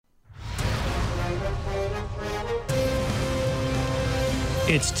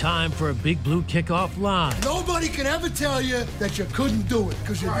It's time for a Big Blue Kickoff Live. Nobody can ever tell you that you couldn't do it,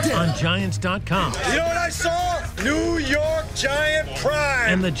 because you did. On Giants.com. You know what I saw? New York Giant Prime.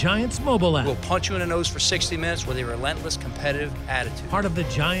 And the Giants mobile app. We'll punch you in the nose for 60 minutes with a relentless competitive attitude. Part of the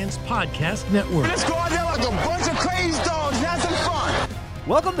Giants Podcast Network. Let's go out there like a bunch of crazy dogs and have some fun.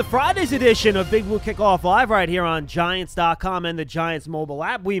 Welcome to Friday's edition of Big Blue Kickoff Live right here on Giants.com and the Giants mobile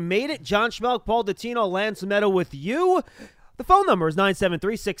app. We made it. John Schmelk, Paul Dottino, Lance Meadow with you. The phone number is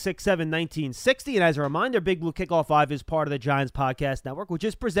 973-667-1960. And as a reminder, Big Blue Kickoff Live is part of the Giants Podcast Network, which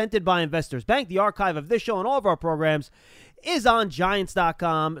is presented by Investors Bank. The archive of this show and all of our programs is on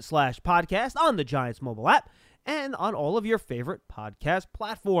Giants.com/podcast, on the Giants mobile app, and on all of your favorite podcast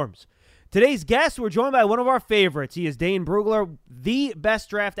platforms. Today's guest, we're joined by one of our favorites. He is Dane Brugler, the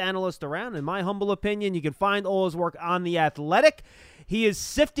best draft analyst around. In my humble opinion, you can find all his work on The Athletic. He is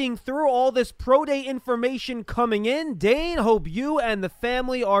sifting through all this pro day information coming in. Dane, hope you and the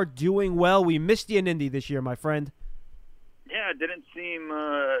family are doing well. We missed you in Indy this year, my friend. Yeah, it didn't seem,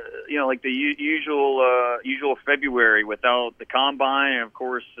 like the usual February without the combine and, of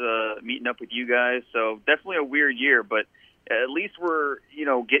course, meeting up with you guys. So definitely a weird year, but at least we're,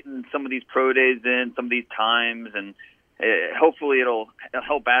 getting some of these pro days in, some of these times, and hopefully it'll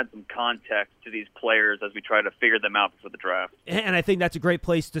help add some context to these players as we try to figure them out before the draft. And I think that's a great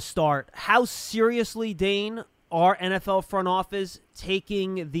place to start. How seriously, Dane, are NFL front office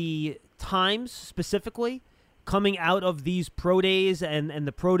taking the times specifically coming out of these pro days and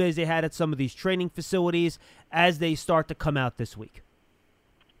the pro days they had at some of these training facilities as they start to come out this week?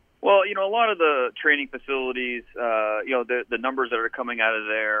 Well, a lot of the training facilities, the numbers that are coming out of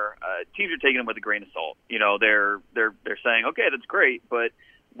there, teams are taking them with a grain of salt. They're saying, okay, that's great, but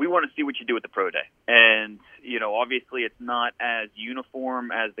we want to see what you do with the pro day. And, obviously it's not as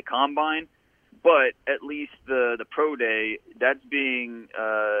uniform as the combine, but at least the pro day, that's being,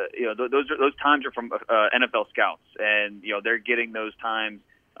 those times are from NFL scouts, and they're getting those times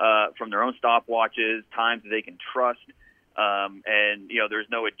from their own stopwatches, times that they can trust. There's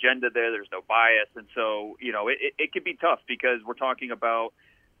no agenda there's no bias. And so, it could be tough because we're talking about,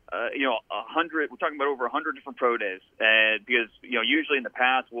 we're talking about over 100 different pro days. And because, usually in the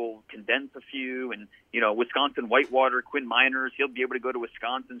past we'll condense a few and, Wisconsin Whitewater, Quinn Miners, he'll be able to go to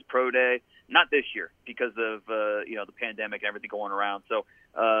Wisconsin's pro day. Not this year because of, the pandemic and everything going around. So,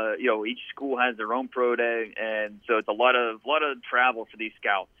 each school has their own pro day. And so it's a lot of travel for these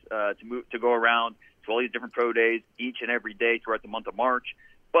scouts, to go around to all these different pro days each and every day throughout the month of March.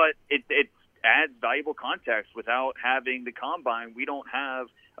 But it adds valuable context. Without having the combine, we don't have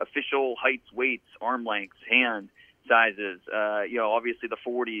official heights, weights, arm lengths, hand sizes, obviously the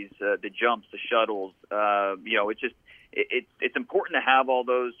 40s, the jumps, the shuttles. It's important to have all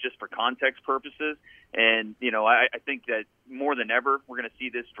those just for context purposes. And, I think that more than ever, we're going to see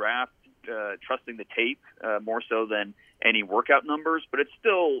this draft trusting the tape more so than any workout numbers, but it's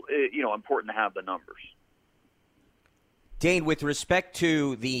still, important to have the numbers. Dane, with respect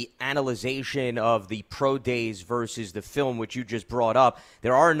to the analyzation of the pro days versus the film, which you just brought up,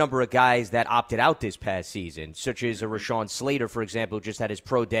 there are a number of guys that opted out this past season, such as a Rashawn Slater, for example, who just had his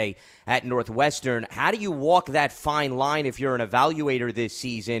pro day at Northwestern. How do you walk that fine line if you're an evaluator this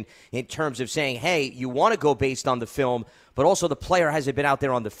season in terms of saying, hey, you want to go based on the film, but also the player hasn't been out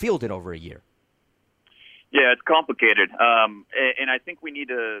there on the field in over a year? Yeah, it's complicated. And I think we need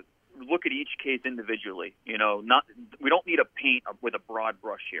to look at each case individually. We don't need to paint with a broad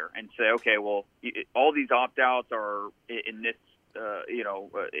brush here and say, okay, well, all these opt-outs are in this,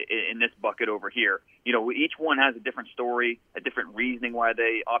 in this bucket over here. Each one has a different story, a different reasoning why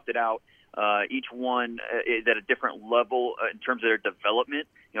they opted out. Each one is at a different level in terms of their development.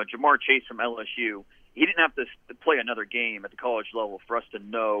 Jamar Chase from LSU, he didn't have to play another game at the college level for us to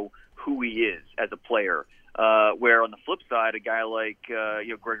know who he is as a player. Where on the flip side, a guy like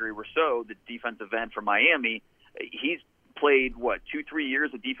Gregory Rousseau, the defensive end from Miami, he's played 2-3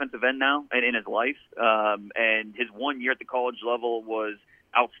 years of defensive end now in his life, and his 1 year at the college level was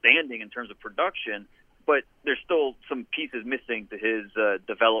outstanding in terms of production. But there's still some pieces missing to his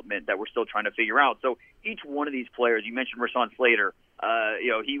development that we're still trying to figure out. So each one of these players, you mentioned Rashawn Slater,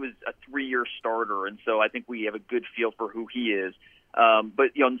 he was a 3-year starter, and so I think we have a good feel for who he is.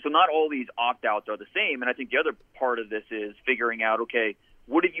 But so not all these opt-outs are the same. And I think the other part of this is figuring out, okay,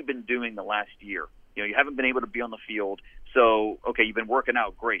 what have you been doing the last year? You haven't been able to be on the field. So, okay, you've been working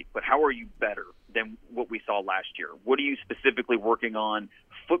out great, but how are you better than what we saw last year? What are you specifically working on,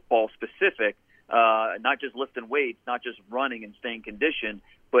 football specific, not just lifting weights, not just running and staying conditioned,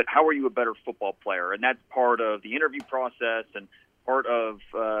 but how are you a better football player? And that's part of the interview process and part of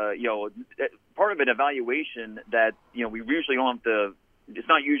an evaluation that, we usually don't have to it's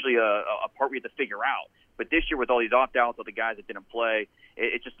not usually a part we have to figure out. But this year, with all these opt-outs, all the guys that didn't play,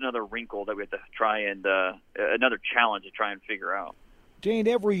 it's just another wrinkle that we have to try and another challenge to try and figure out. Dane,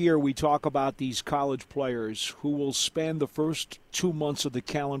 every year we talk about these college players who will spend the first 2 months of the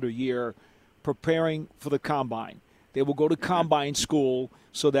calendar year preparing for the combine. They will go to combine school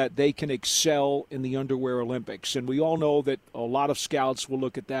so that they can excel in the underwear Olympics. And we all know that a lot of scouts will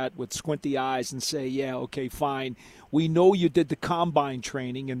look at that with squinty eyes and say, yeah, okay, fine. We know you did the combine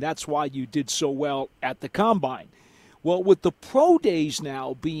training, and that's why you did so well at the combine. Well, with the pro days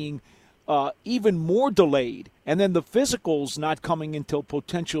now being even more delayed, and then the physicals not coming until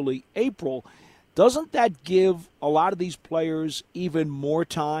potentially April, doesn't that give a lot of these players even more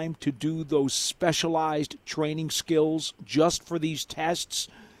time to do those specialized training skills just for these tests?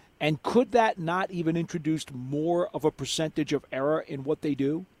 And could that not even introduce more of a percentage of error in what they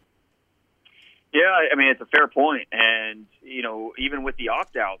do? Yeah, I mean, it's a fair point. And, you know, even with the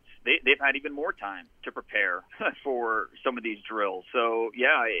opt-outs, they've had even more time to prepare for some of these drills. So,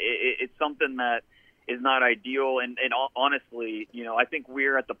 yeah, it's something that is not ideal. And honestly, you know, I think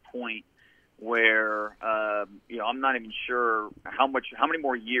we're at the point where, you know, I'm not even sure how many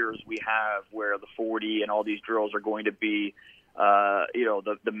more years we have where the 40 and all these drills are going to be, you know,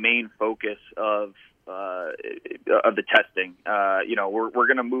 the main focus of the testing. You know, we're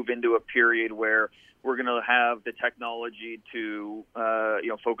going to move into a period where we're going to have the technology to, you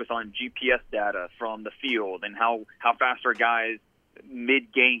know, focus on GPS data from the field and how fast are guys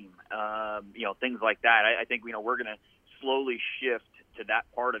mid-game, you know, things like that. I think, you know, we're going to slowly shift to that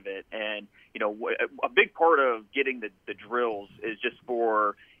part of it. And, you know, a big part of getting the drills is just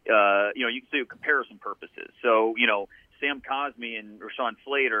for, you know, you can do comparison purposes. So, you know, Sam Cosmi and Rashawn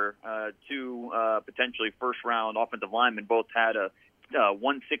Slater, two potentially first-round offensive linemen, both had a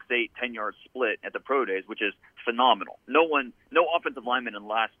 1.68 10-yard split at the pro days, which is phenomenal. No offensive lineman in the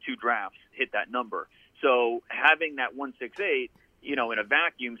last two drafts hit that number. So having that 1.68, you know, in a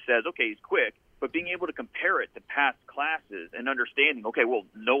vacuum says, okay, he's quick, but being able to compare it to past classes and understanding, okay, well,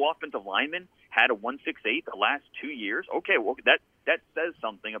 no offensive lineman had a 1.68 the last 2 years. Okay, well, that says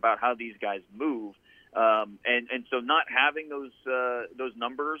something about how these guys move. And so not having those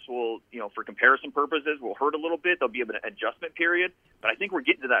numbers will, you know, for comparison purposes, will hurt a little bit. There'll be an adjustment period, but I think we're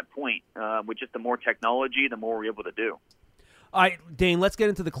getting to that point with just the more technology, the more we're able to do. All right, Dane, let's get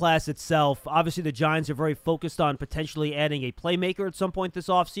into the class itself. Obviously, the Giants are very focused on potentially adding a playmaker at some point this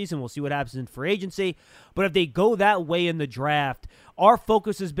offseason. We'll see what happens in free agency. But if they go that way in the draft, our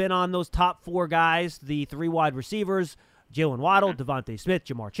focus has been on those top four guys, the three wide receivers, Jalen Waddle, Devontae Smith,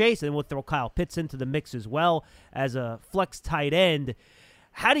 Jamar Chase, and we'll throw Kyle Pitts into the mix as well as a flex tight end.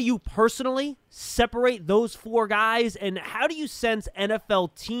 How do you personally separate those four guys, and how do you sense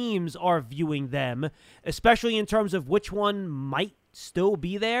NFL teams are viewing them, especially in terms of which one might still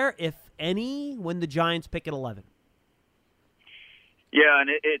be there, if any, when the Giants pick at 11? Yeah, and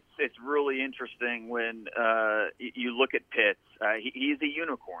it's really interesting when you look at Pitts. He's a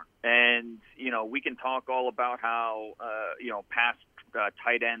unicorn, and you know we can talk all about how you know past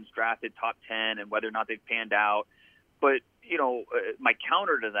tight ends drafted top 10 and whether or not they've panned out. But you know, my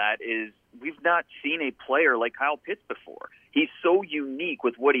counter to that is we've not seen a player like Kyle Pitts before. He's so unique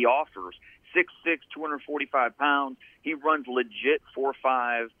with what he offers. 6'6", 245 pounds. He runs legit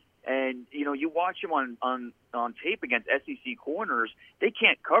 4.5. And, you know, you watch him on tape against SEC corners, they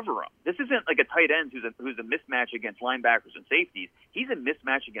can't cover him. This isn't like a tight end who's a mismatch against linebackers and safeties. He's a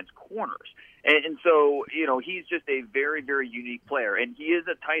mismatch against corners. And so, you know, he's just a very, very unique player. And he is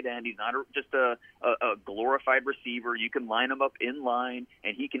a tight end. He's not just a glorified receiver. You can line him up in line,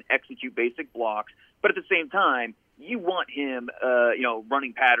 and he can execute basic blocks. But at the same time, you want him, you know,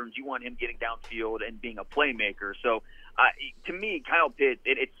 running patterns. You want him getting downfield and being a playmaker. So, to me, Kyle Pitts,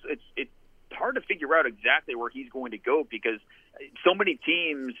 it's hard to figure out exactly where he's going to go because so many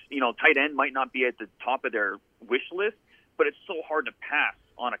teams, you know, tight end might not be at the top of their wish list, but it's so hard to pass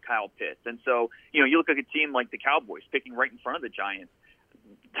on a Kyle Pitts. And so, you know, you look at a team like the Cowboys picking right in front of the Giants.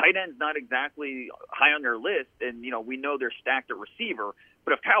 Tight end's not exactly high on their list, and, you know, we know they're stacked at receiver.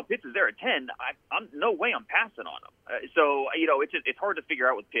 But if Kyle Pitts is there at 10, I'm no way I'm passing on him. So, you know, it's hard to figure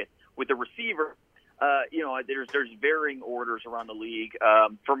out with Pitts. With the receiver, you know, there's varying orders around the league.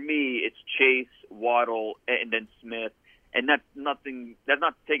 For me, it's Chase, Waddle, and then Smith. And that's not to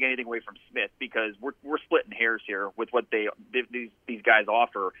take anything away from Smith because we're splitting hairs here with what these guys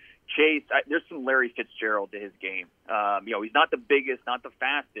offer. Chase, there's some Larry Fitzgerald to his game. You know, he's not the biggest, not the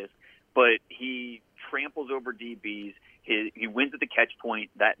fastest, but he tramples over DBs. He wins at the catch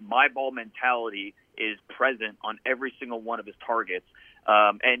point. That my ball mentality is present on every single one of his targets.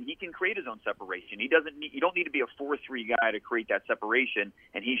 And he can create his own separation. You don't need to be a 4-3 guy to create that separation,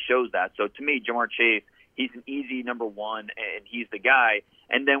 and he shows that. So to me, Ja'Marr Chase, he's an easy number one, and he's the guy.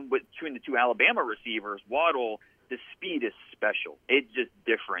 And then between the two Alabama receivers, Waddle, the speed is special. It's just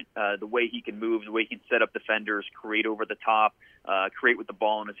different. The way he can move, the way he can set up defenders, create over the top, create with the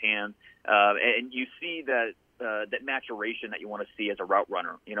ball in his hands. And you see that maturation that you want to see as a route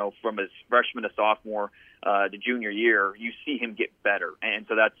runner. You know, from his freshman to sophomore to junior year, you see him get better. And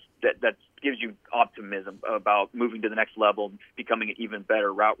so that gives you optimism about moving to the next level, becoming an even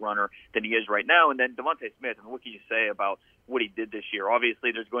better route runner than he is right now. And then DeVonta Smith, and what can you say about what he did this year?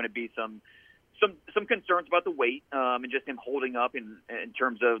 Obviously, there's going to be some concerns about the weight and just him holding up in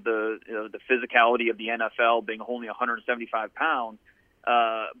terms of the physicality of the NFL, being only 175 pounds.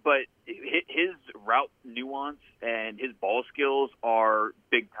 But his route nuance and his ball skills are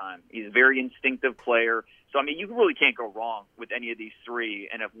big time. He's a very instinctive player. So, I mean, you really can't go wrong with any of these three.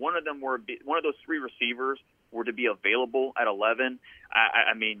 And if one of those three receivers were to be available at 11,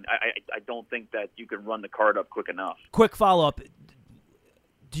 I don't think that you can run the card up quick enough. Quick follow-up.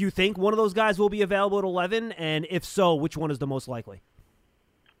 Do you think one of those guys will be available at 11? And if so, which one is the most likely?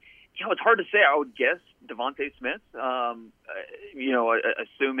 You know, it's hard to say. I would guess DeVonta Smith.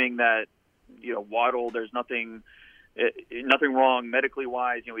 Assuming that, Waddle, there's nothing wrong medically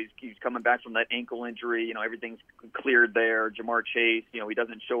wise. You know, he's coming back from that ankle injury. You know, everything's cleared there. Ja'Marr Chase, he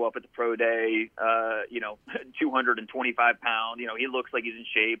doesn't show up at the pro day. 225 pounds. He looks like he's in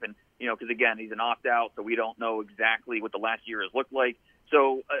shape, and because again, he's an opt out, so we don't know exactly what the last year has looked like.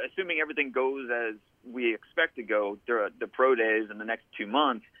 So, assuming everything goes as we expect to go through the pro days in the next 2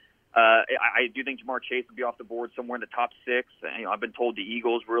 months. I do think Ja'Marr Chase will be off the board somewhere in the top 6. I've been told the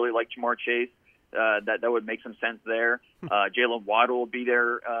Eagles really like Ja'Marr Chase. That would make some sense there. Jalen Waddle will be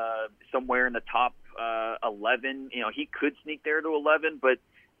there somewhere in the top 11. He could sneak there to 11, but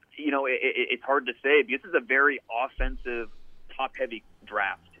it's hard to say because this is a very offensive, top-heavy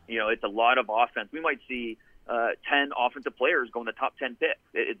draft. It's a lot of offense. We might see 10 offensive players go in the top 10 picks.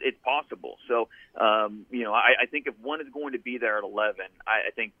 It's possible. So, I think if one is going to be there at 11,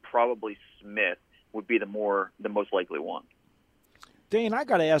 I think probably Smith would be the most likely one. Dane, I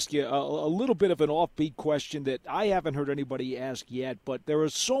got to ask you a little bit of an offbeat question that I haven't heard anybody ask yet, but there are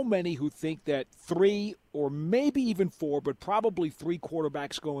so many who think that 3 or maybe even 4, but probably 3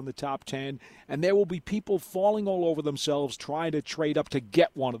 quarterbacks go in the top 10, and there will be people falling all over themselves trying to trade up to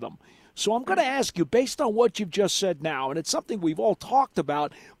get one of them. So I'm going to ask you, based on what you've just said now, and it's something we've all talked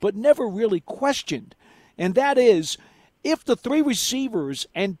about but never really questioned, and that is if the 3 receivers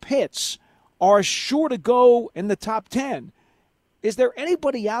and Pitts are sure to go in the top 10, is there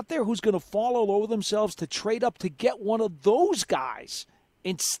anybody out there who's going to fall all over themselves to trade up to get one of those guys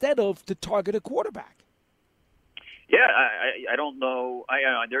instead of to target a quarterback? Yeah, I don't know.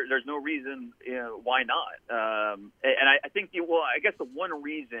 There's no reason why not. And I think, I guess the one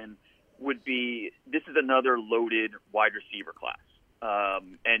reason would be this is another loaded wide receiver class.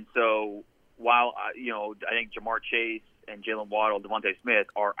 And so while, I think Ja'Marr Chase and Jalen Waddle, DeVonta Smith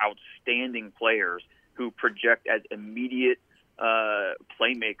are outstanding players who project as immediate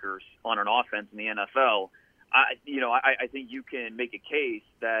playmakers on an offense in the NFL, I think you can make a case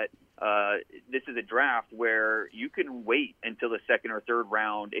that this is a draft where you can wait until the 2nd or 3rd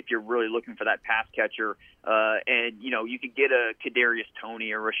round if you're really looking for that pass catcher, and you could get a Kadarius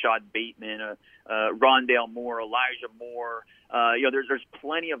Toney or Rashad Bateman, Rondale Moore, Elijah Moore. There's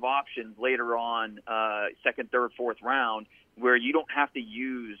plenty of options later on, 2nd, 3rd, 4th round, where you don't have to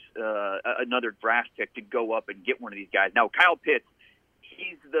use another draft pick to go up and get one of these guys. Now, Kyle Pitts,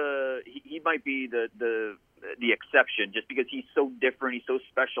 he might be the exception just because he's so different, he's so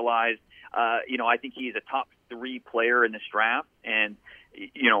specialized. I think he's a top 3 player in this draft, and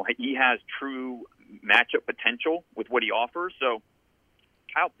he has true matchup potential with what he offers. So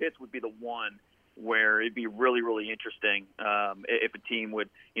Kyle Pitts would be the one where it'd be really, really interesting if a team would,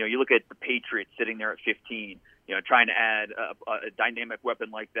 you look at the Patriots sitting there at 15, trying to add a dynamic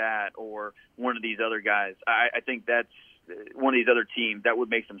weapon like that, or one of these other guys. I think that's one of these other teams that would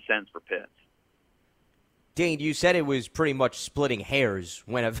make some sense for Pitts. Dane, you said it was pretty much splitting hairs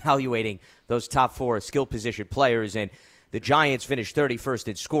when evaluating those top 4 skill position players, and the Giants finished 31st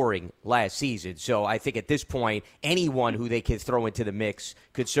in scoring last season. So I think at this point, anyone who they could throw into the mix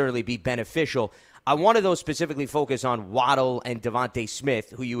could certainly be beneficial. I wanted to specifically focus on Waddle and DeVonta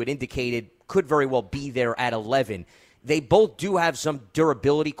Smith, who you had indicated could very well be there at 11. They both do have some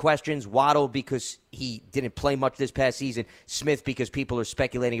durability questions. Waddle because he didn't play much this past season. Smith because people are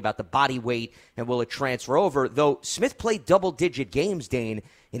speculating about the body weight and will it transfer over. Though Smith played double-digit games, Dane,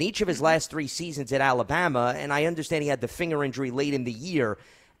 in each of his last 3 seasons at Alabama, and I understand he had the finger injury late in the year.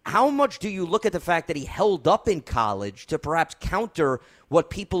 How much do you look at the fact that he held up in college to perhaps counter what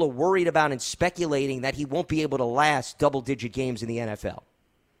people are worried about and speculating that he won't be able to last double-digit games in the NFL?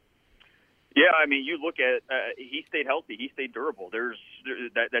 Yeah, I mean, you look at he stayed healthy, he stayed durable.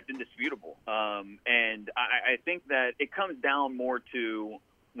 That's indisputable, and I think that it comes down more to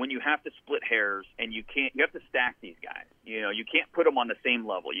when you have to split hairs and you have to stack these guys. You can't put them on the same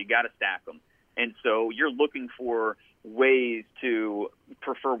level. You got to stack them, and so you're looking for ways to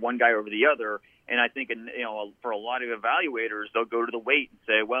prefer one guy over the other. And I think, for a lot of evaluators, they'll go to the weight and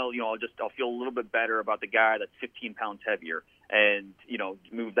say, well, I'll feel a little bit better about the guy that's 15 pounds heavier and,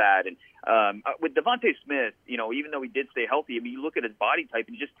 move that. And with Devontae Smith, even though he did stay healthy, I mean, you look at his body type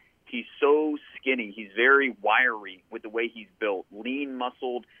and he's so skinny. He's very wiry with the way he's built, lean,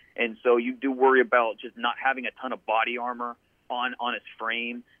 muscled. And so you do worry about just not having a ton of body armor on his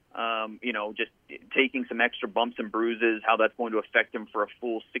frame. Just taking some extra bumps and bruises, how that's going to affect him for a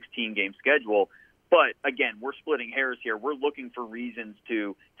full 16-game schedule. But again, we're splitting hairs here. We're looking for reasons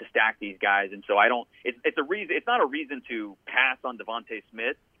to stack these guys, and so it's a reason. It's not a reason to pass on Devontae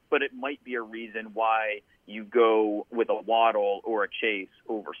Smith, but it might be a reason why you go with a Waddle or a Chase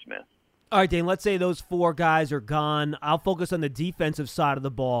over Smith. All right, Dane, let's say those 4 guys are gone. I'll focus on the defensive side of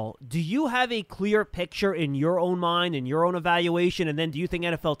the ball. Do you have a clear picture in your own mind, in your own evaluation, and then do you think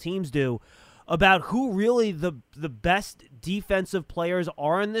NFL teams do, about who really the best defensive players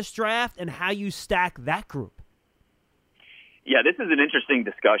are in this draft and how you stack that group? Yeah, this is an interesting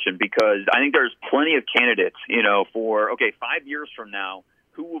discussion because I think there's plenty of candidates, for, 5 years from now,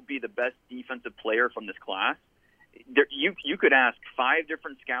 who will be the best defensive player from this class? You could ask 5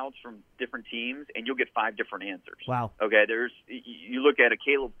 different scouts from different teams, and you'll get 5 different answers. Wow. Okay, you look at a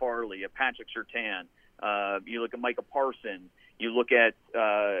Caleb Farley, a Patrick Surtain, you look at Micah Parsons, you look at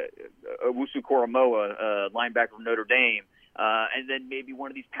Owusu Koromoa, linebacker from Notre Dame, and then maybe one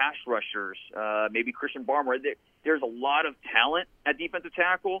of these pass rushers, maybe Christian Barmore. There's a lot of talent at defensive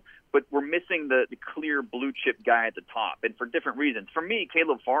tackle, but we're missing the clear blue-chip guy at the top, and for different reasons. For me,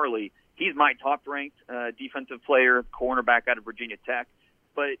 Caleb Farley, he's my top-ranked defensive player, cornerback out of Virginia Tech,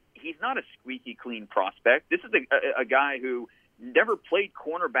 but he's not a squeaky clean prospect. This is a guy who never played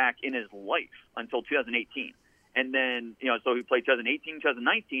cornerback in his life until 2018. And then, so he played 2018,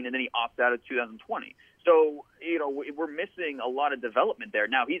 2019, and then he opted out of 2020. So, we're missing a lot of development there.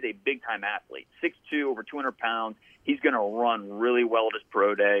 Now, he's a big-time athlete, 6'2", over 200 pounds. He's going to run really well at his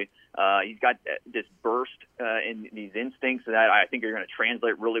pro day. He's got this burst in these instincts that I think are going to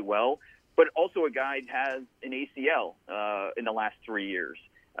translate really well. But also a guy who has an ACL in the last 3 years.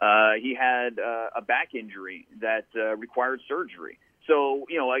 He had a back injury that required surgery. So,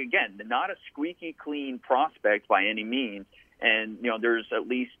 again, not a squeaky clean prospect by any means. And, there's at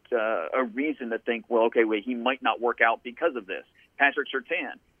least a reason to think, he might not work out because of this. Patrick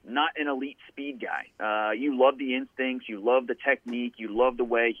Surtain, not an elite speed guy. You love the instincts. You love the technique. You love the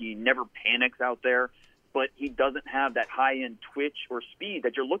way he never panics out there. But he doesn't have that high-end twitch or speed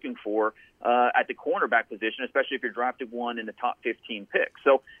that you're looking for at the cornerback position, especially if you're drafted one in the top 15 picks.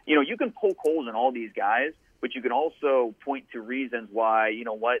 So, you can poke holes in all these guys, but you can also point to reasons why,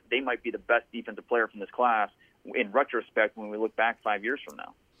 they might be the best defensive player from this class in retrospect when we look back 5 years from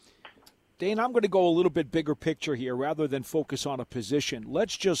now. Dane, I'm going to go a little bit bigger picture here rather than focus on a position.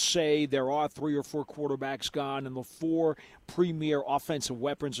 Let's just say there are 3 or 4 quarterbacks gone and the 4 premier offensive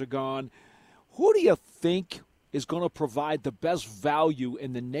weapons are gone. Who do you think is going to provide the best value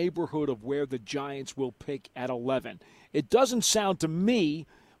in the neighborhood of where the Giants will pick at 11? It doesn't sound to me,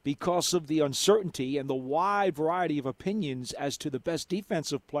 because of the uncertainty and the wide variety of opinions as to the best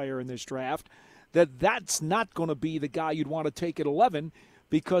defensive player in this draft, that's not going to be the guy you'd want to take at 11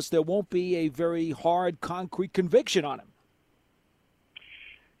 because there won't be a very hard, concrete conviction on him.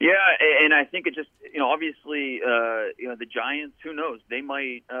 Yeah, and I think it just, obviously, the Giants, who knows, they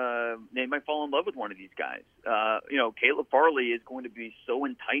might fall in love with one of these guys. Caleb Farley is going to be so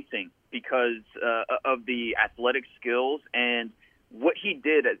enticing because of the athletic skills, and what he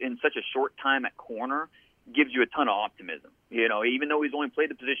did in such a short time at corner gives you a ton of optimism. Even though he's only played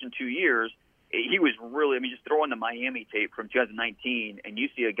the position 2 years, he was really, just throw in the Miami tape from 2019, and you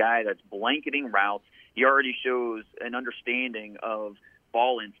see a guy that's blanketing routes. He already shows an understanding of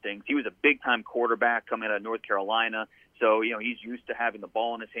ball instincts. He was a big-time quarterback coming out of North Carolina. So, he's used to having the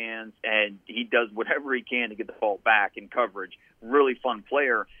ball in his hands, and he does whatever he can to get the ball back in coverage. Really fun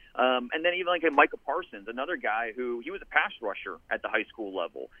player. And then even like a Micah Parsons, another guy he was a pass rusher at the high school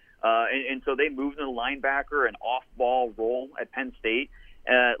level. And so they moved him to linebacker, an off-ball role at Penn State,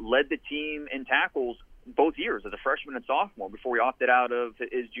 led the team in tackles both years as a freshman and sophomore before he opted out of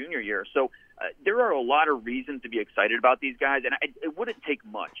his junior year. So there are a lot of reasons to be excited about these guys, and it wouldn't take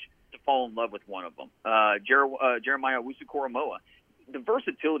much to fall in love with one of them. Jeremiah Owusu-Koramoah, the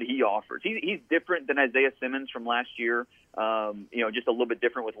versatility he offers. He's different than Isaiah Simmons from last year. Just a little bit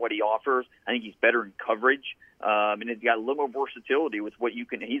different with what he offers. I think he's better in coverage, and he's got a little more versatility with what you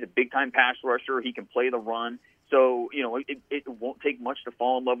can. He's a big-time pass rusher. He can play the run. So, it won't take much to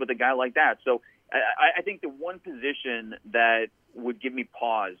fall in love with a guy like that. So I think the one position that would give me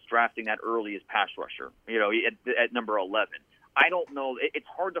pause drafting that early is pass rusher, at number 11. I don't know. It's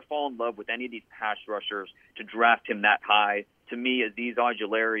hard to fall in love with any of these pass rushers to draft him that high. To me, Azeez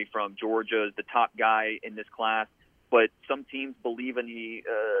Ojulari from Georgia is the top guy in this class. But some teams believe in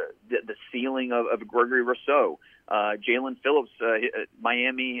the ceiling of Gregory Rousseau. Jalen Phillips,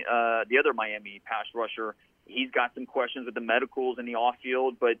 Miami, the other Miami pass rusher, he's got some questions with the medicals in the off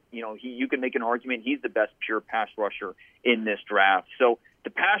field, but you can make an argument he's the best pure pass rusher in this draft. So the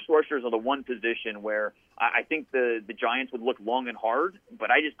pass rushers are the one position where I think the Giants would look long and hard, but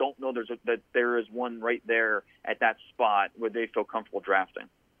I just don't know that there is one right there at that spot where they feel comfortable drafting.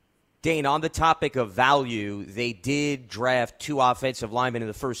 Dane, on the topic of value, they did draft 2 offensive linemen in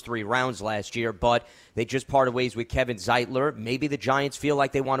the first 3 rounds last year, but they just parted ways with Kevin Zeitler. Maybe the Giants feel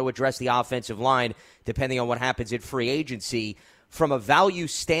like they want to address the offensive line, depending on what happens in free agency. From a value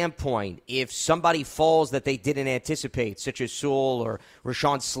standpoint, if somebody falls that they didn't anticipate, such as Sewell or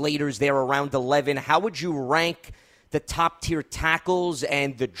Rashawn Slater's there around 11, how would you rank the top-tier tackles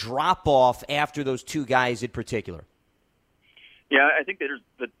and the drop-off after those 2 guys in particular? Yeah, I think there's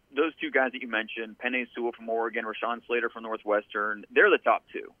those 2 guys that you mentioned, Penei Sewell from Oregon, Rashawn Slater from Northwestern. They're the top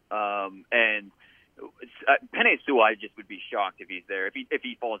 2. And Penei Sewell, I just would be shocked if he's there, if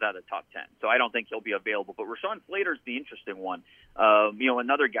he falls out of the top 10. So I don't think he'll be available. But Rashawn Slater's the interesting one.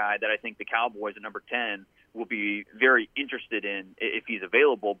 Another guy that I think the Cowboys at number 10 will be very interested in if he's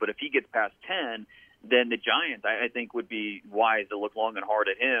available. But if he gets past 10, then the Giants, I think, would be wise to look long and hard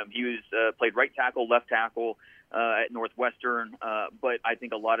at him. He was played right tackle, left tackle at Northwestern, but I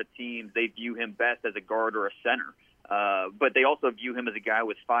think a lot of teams, they view him best as a guard or a center. But they also view him as a guy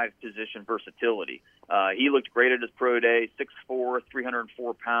with 5-position versatility. He looked great at his pro day, 6'4",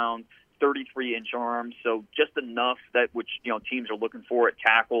 304 pounds, 33-inch arms, so just enough that which teams are looking for at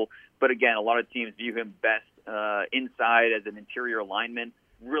tackle. But again, a lot of teams view him best inside as an interior lineman,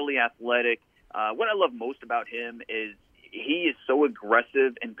 really athletic. What I love most about him is he is so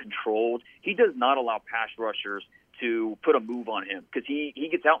aggressive and controlled. He does not allow pass rushers to put a move on him because he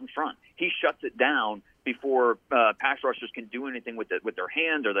gets out in front. He shuts it down before pass rushers can do anything with their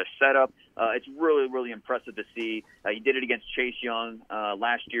hands or their setup. It's really, really impressive to see. He did it against Chase Young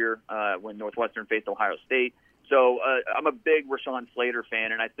last year when Northwestern faced Ohio State. So I'm a big Rashawn Slater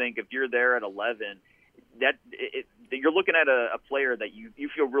fan, and I think if you're there at 11, you're looking at a player that you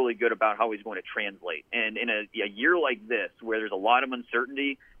feel really good about how he's going to translate. And in a year like this, where there's a lot of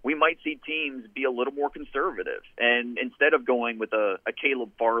uncertainty, we might see teams be a little more conservative. And instead of going with a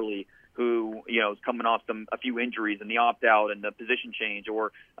Caleb Farley, who is coming off a few injuries and the opt-out and the position change,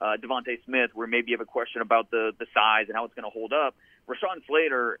 or Devontae Smith, where maybe you have a question about the size and how it's going to hold up, Rashawn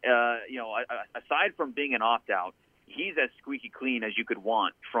Slater, aside from being an opt-out, he's as squeaky clean as you could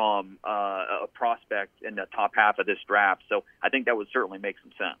want from a prospect in the top half of this draft. So I think that would certainly make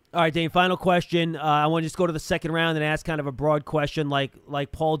some sense. All right, Dane, final question. I want to just go to the second round and ask kind of a broad question like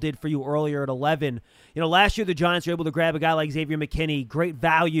Paul did for you earlier at 11. Last year the Giants were able to grab a guy like Xavier McKinney, great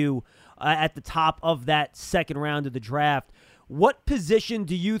value at the top of that second round of the draft. What position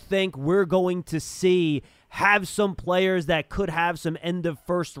do you think we're going to see have some players that could have some end of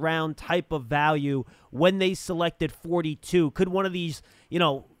first round type of value when they selected 42? Could one of these,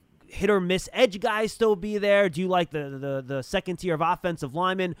 hit or miss edge guys still be there? Do you like the second tier of offensive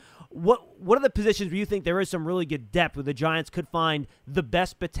linemen? What are the positions where you think there is some really good depth where the Giants could find the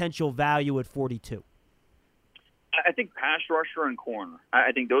best potential value at 42? I think pass rusher and corner.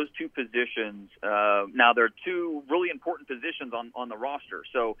 I think those 2 positions, now they're 2 really important positions on the roster.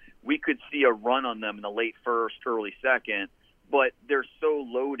 So we could see a run on them in the late first, early second, but they're so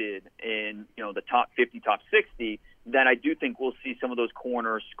loaded in, the top 50, top 60 that I do think we'll see some of those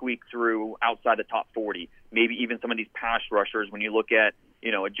corners squeak through outside the top 40. Maybe even some of these pass rushers when you look at,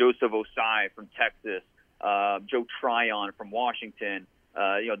 a Joseph Osai from Texas, Joe Tryon from Washington.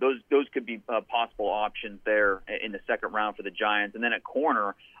 Those could be possible options there in the second round for the Giants. And then at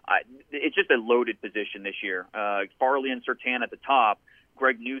corner, it's just a loaded position this year. Farley and Surtain at the top.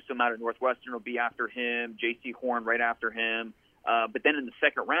 Greg Newsome out of Northwestern will be after him. J.C. Horn right after him. But then in the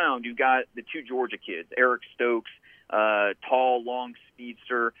second round, you got the two Georgia kids, Eric Stokes, tall, long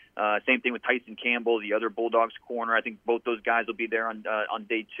speedster. Same thing with Tyson Campbell, the other Bulldogs corner. I think both those guys will be there on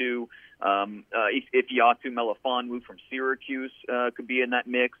day two. Ifeatu Melifonwu from Syracuse could be in that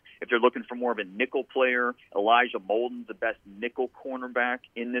mix. If they're looking for more of a nickel player, Elijah Molden's the best nickel cornerback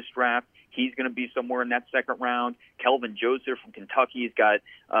in this draft. He's going to be somewhere in that second round. Kelvin Joseph from Kentucky has got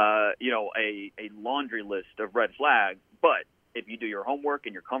a laundry list of red flags, but if you do your homework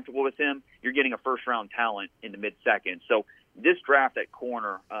and you're comfortable with him, you're getting a first-round talent in the mid-second. So this draft at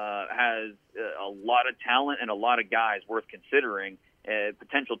corner has a lot of talent and a lot of guys worth considering,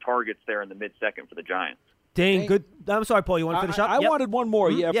 potential targets there in the mid-second for the Giants. Dane, good. I'm sorry, Paul, you want to finish up? I wanted one more,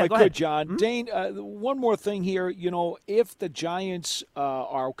 if I could, ahead. John. Dane, one more thing here. If the Giants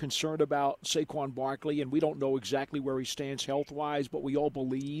are concerned about Saquon Barkley, and we don't know exactly where he stands health-wise, but we all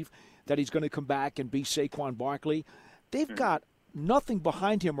believe that he's going to come back and be Saquon Barkley, they've got nothing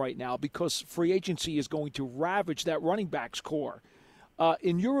behind him right now because free agency is going to ravage that running backs core.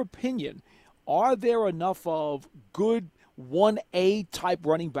 In your opinion, are there enough of good 1A type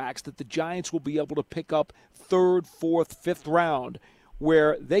running backs that the Giants will be able to pick up third, fourth, fifth round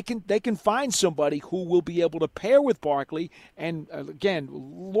where they can find somebody who will be able to pair with Barkley? And again,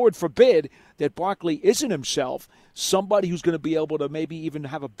 Lord forbid that Barkley isn't himself, somebody who's going to be able to maybe even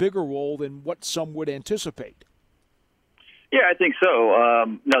have a bigger role than what some would anticipate. Yeah, I think so.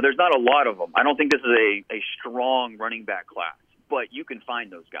 No, there's not a lot of them. I don't think this is a strong running back class, but you can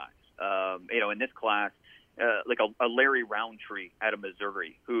find those guys. In this class, like a Larry Roundtree out of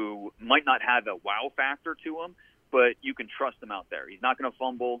Missouri, who might not have a wow factor to him, but you can trust him out there. He's not going to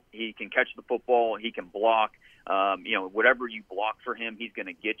fumble. He can catch the football. He can block. Whatever you block for him, he's going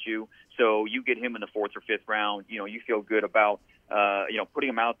to get you. So you get him in the fourth or fifth round. You feel good about putting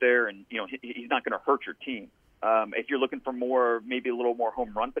him out there, and he's not going to hurt your team. If you're looking for maybe a little more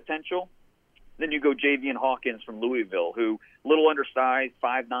home run potential, then you go Javian Hawkins from Louisville, who little undersized,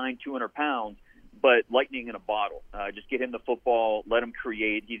 5'9", 200 pounds, but lightning in a bottle. Just get him the football, let him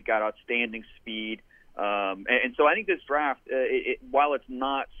create. He's got outstanding speed. And so I think this draft, while it's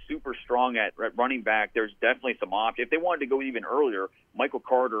not super strong at running back, there's definitely some options. If they wanted to go even earlier, Michael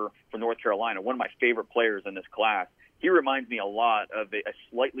Carter from North Carolina, one of my favorite players in this class, he reminds me a lot of a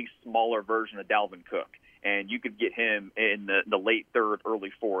slightly smaller version of Dalvin Cook. And you could get him in the late third,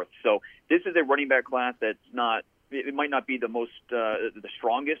 early fourth. So this is a running back class that's not – it might not be the most the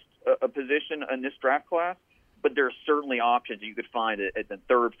strongest position in this draft class, but there are certainly options you could find at the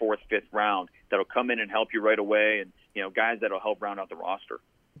third, fourth, fifth round that'll come in and help you right away, and guys that'll help round out the roster.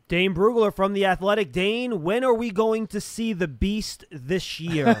 Dane Brugler from The Athletic. Dane, when are we going to see the Beast this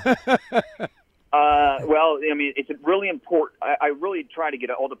year? Well, I mean, it's really important. I really try to get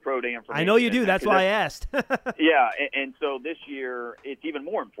all the pro day information. I know you do. That's why I asked. Yeah, and so this year it's even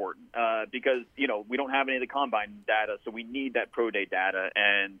more important because, we don't have any of the combine data, so we need that pro day data.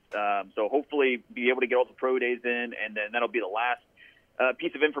 And so hopefully be able to get all the pro days in, and then that'll be the last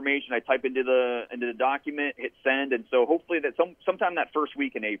piece of information I type into the document, hit send. And so hopefully that sometime that first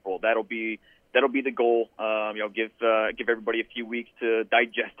week in April, that'll be the goal. Give everybody a few weeks to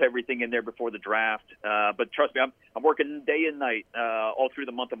digest everything in there before the draft. But trust me, I'm working day and night all through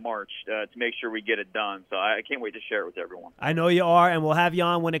the month of March to make sure we get it done. So I can't wait to share it with everyone. I know you are, and we'll have you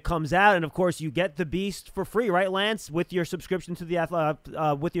on when it comes out. And of course, you get the Beast for free, right, Lance? With your subscription to the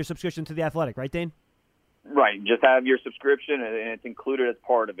Athletic, right, Dane? Right, just have your subscription, and it's included as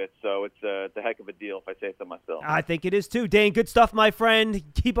part of it, so it's a heck of a deal if I say so myself. I think it is too. Dane, good stuff, my friend.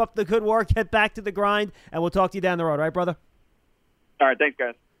 Keep up the good work, get back to the grind, and we'll talk to you down the road, right, brother? All right, thanks,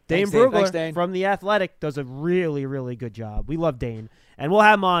 guys. Dane Brugler from The Athletic does a really, really good job. We love Dane. And we'll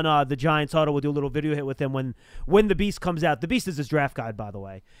have him on the Giants Huddle. We'll do a little video hit with him when the Beast comes out. The Beast is his draft guide, by the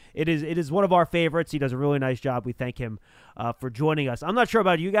way. It is one of our favorites. He does a really nice job. We thank him for joining us. I'm not sure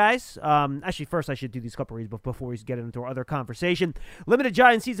about you guys. Actually, first I should do these couple reads before we get into our other conversation. Limited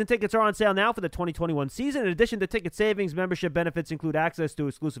Giants season tickets are on sale now for the 2021 season. In addition to ticket savings, membership benefits include access to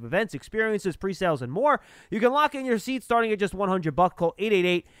exclusive events, experiences, pre-sales, and more. You can lock in your seats starting at just $100. Call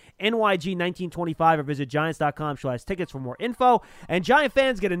 888-NYG-1925 or visit Giants.com/tickets for more info. And Giant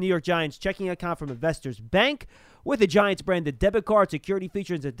fans get a New York Giants checking account from Investors Bank with a Giants-branded debit card, security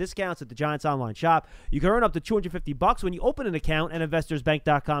features, and discounts at the Giants online shop. You can earn up to $250 when you open an account at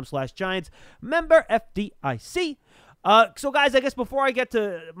InvestorsBank.com/Giants. Member FDIC. So, guys, I guess before I get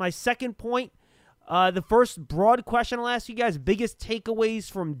to my second point, The first broad question I'll ask you guys, biggest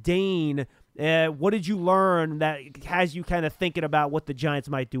takeaways from Dane. What did you learn that has you kind of thinking about what the Giants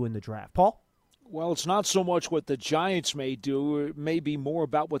might do in the draft? Paul? Well, it's not so much what the Giants may do. It may be more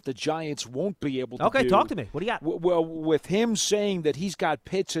about what the Giants won't be able to do. Okay, talk to me. What do you got? Well, with him saying that he's got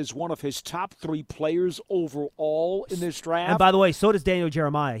Pitts as one of his top 3 players overall in this draft. And by the way, so does Daniel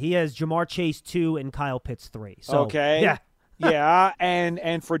Jeremiah. He has Jamar Chase 2 and Kyle Pitts 3. So, okay. Yeah. Yeah,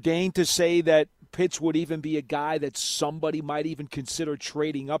 and for Dane to say that Pitts would even be a guy that somebody might even consider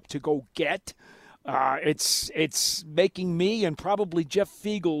trading up to go get, it's making me and probably Jeff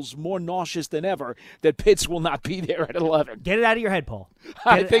Fiegels more nauseous than ever that Pitts will not be there at 11. Get it out of your head, Paul.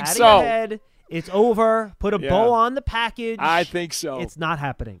 I think so. Out of your head. It's over. Put a bow on the package. I think so. It's not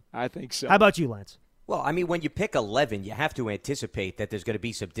happening. I think so. How about you, Lance? Well, I mean, when you pick 11, you have to anticipate that there's going to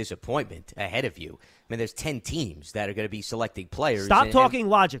be some disappointment ahead of you. I mean, there's 10 teams that are going to be selecting players. Stop talking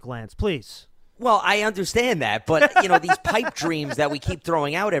logic, Lance, please. Well, I understand that, but, these pipe dreams that we keep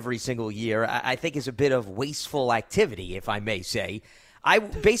throwing out every single year, I think is a bit of wasteful activity, if I may say. I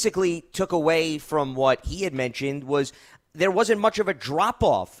basically took away from what he had mentioned was there wasn't much of a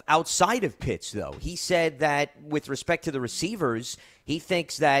drop-off outside of Pitts, though. He said that with respect to the receivers, he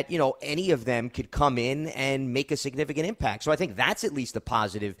thinks that, any of them could come in and make a significant impact. So I think that's at least a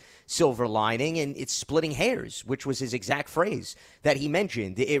positive silver lining, and it's splitting hairs, which was his exact phrase that he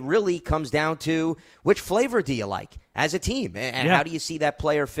mentioned. It really comes down to which flavor do you like as a team, and how do you see that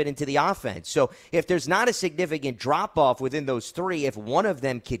player fit into the offense? So if there's not a significant drop-off within those 3, if one of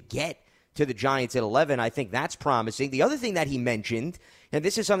them could get to the Giants at 11, I think that's promising. The other thing that he mentioned, and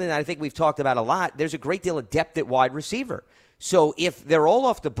this is something that I think we've talked about a lot, there's a great deal of depth at wide receiver. So if they're all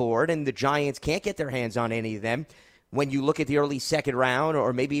off the board and the Giants can't get their hands on any of them, when you look at the early second round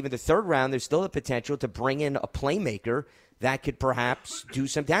or maybe even the third round, there's still the potential to bring in a playmaker that could perhaps do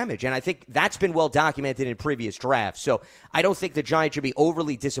some damage. And I think that's been well documented in previous drafts. So I don't think the Giants should be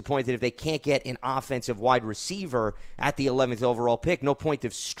overly disappointed if they can't get an offensive wide receiver at the 11th overall pick. No point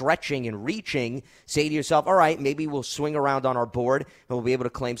of stretching and reaching. Say to yourself, all right, maybe we'll swing around on our board and we'll be able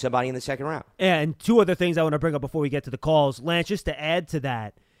to claim somebody in the second round. And 2 other things I want to bring up before we get to the calls. Lance, just to add to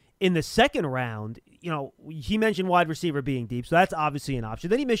that, in the second round, he mentioned wide receiver being deep, so that's obviously an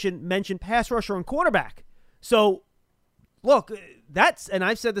option. Then he mentioned pass rusher and quarterback. So look, and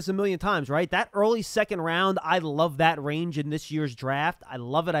I've said this a million times, right? That early second round, I love that range in this year's draft. I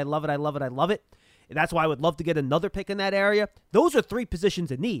love it. And that's why I would love to get another pick in that area. Those are 3 positions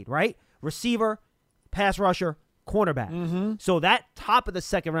in need, right? Receiver, pass rusher, cornerback. Mm-hmm. So that top of the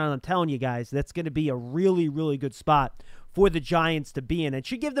second round, I'm telling you guys, that's going to be a really, really good spot for the Giants to be in. It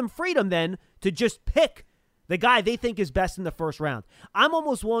should give them freedom then to just pick the guy they think is best in the first round. I'm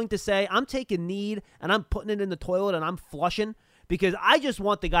almost willing to say I'm taking need and I'm putting it in the toilet and I'm flushing because I just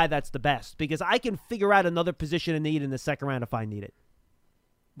want the guy that's the best because I can figure out another position of need in the second round if I need it.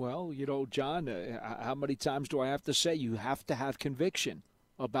 Well, John, how many times do I have to say you have to have conviction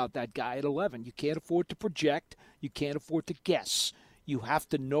about that guy at 11? You can't afford to project. You can't afford to guess. You have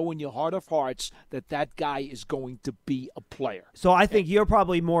to know in your heart of hearts that guy is going to be a player. So I think you're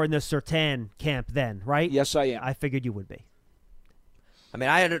probably more in the Surtain camp then, right? Yes, I am. I figured you would be. I mean,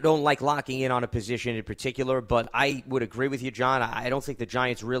 I don't like locking in on a position in particular, but I would agree with you, John. I don't think the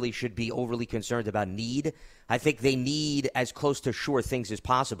Giants really should be overly concerned about need. I think they need as close to sure things as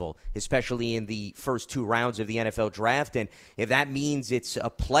possible, especially in the first 2 rounds of the NFL draft. And if that means it's a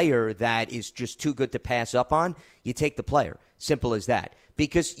player that is just too good to pass up on, you take the player. Simple as that.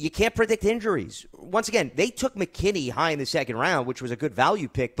 Because you can't predict injuries. Once again, they took McKinney high in the second round, which was a good value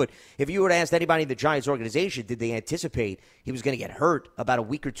pick. But if you were to ask anybody in the Giants organization, did they anticipate he was going to get hurt about a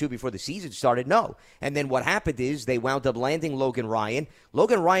week or 2 before the season started? No. And then what happened is they wound up landing Logan Ryan.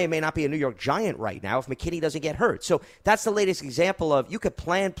 Logan Ryan may not be a New York Giant right now if McKinney doesn't get hurt. So that's the latest example of you could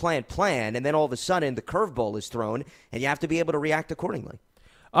plan, and then all of a sudden the curveball is thrown, and you have to be able to react accordingly.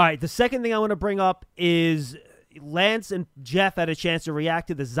 All right, the second thing I want to bring up is Lance and Jeff had a chance to react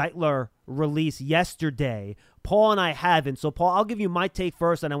to the Zeitler release yesterday. Paul and I haven't. So, Paul, I'll give you my take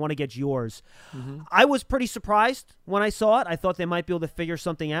first, and I want to get yours. Mm-hmm. I was pretty surprised when I saw it. I thought they might be able to figure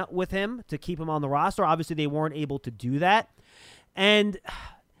something out with him to keep him on the roster. Obviously, they weren't able to do that. And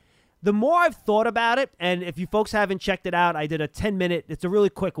the more I've thought about it, and if you folks haven't checked it out, I did a 10-minute, it's a really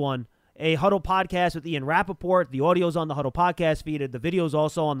quick one, a Huddle podcast with Ian Rappaport. The audio's on the Huddle podcast feed. The video's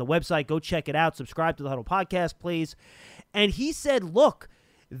also on the website. Go check it out. Subscribe to the Huddle podcast, please. And he said, look,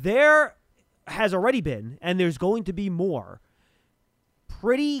 there has already been, and there's going to be more,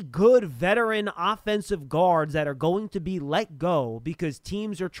 pretty good veteran offensive guards that are going to be let go because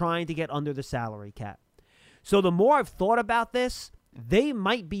teams are trying to get under the salary cap. So the more I've thought about this, they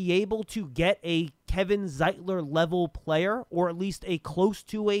might be able to get a Kevin Zeitler level player, or at least a close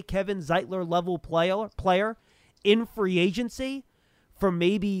to a Kevin Zeitler level player in free agency for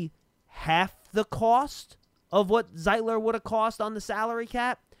maybe half the cost of what Zeitler would have cost on the salary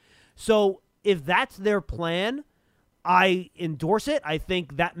cap. So if that's their plan, I endorse it. I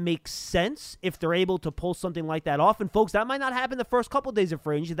think that makes sense if they're able to pull something like that off. And folks, that might not happen the first couple of days of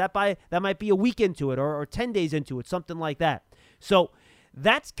free agency. That might be a week into it or 10 days into it, something like that. So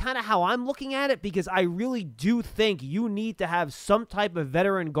that's kind of how I'm looking at it, because I really do think you need to have some type of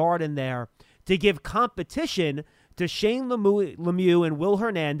veteran guard in there to give competition to Shane Lemieux and Will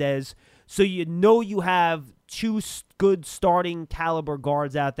Hernandez, so you know you have two good starting caliber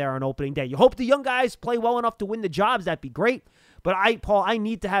guards out there on opening day. You hope the young guys play well enough to win the jobs. That'd be great. But I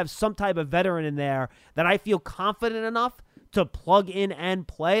need to have some type of veteran in there that I feel confident enough to plug in and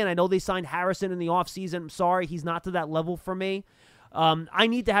play. And I know they signed Harrison in the offseason. I'm sorry, he's not to that level for me. I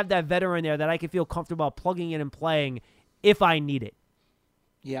need to have that veteran there that I can feel comfortable plugging in and playing if I need it.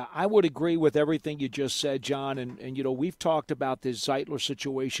 Yeah, I would agree with everything you just said, John. And you know, we've talked about this Zeitler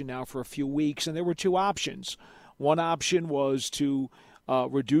situation now for a few weeks, and there were two options. One option was to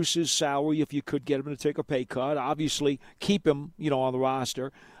reduce his salary if you could get him to take a pay cut. Obviously, keep him, on the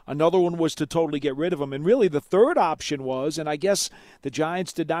roster. Another one was to totally get rid of him. And really the third option was, and I guess the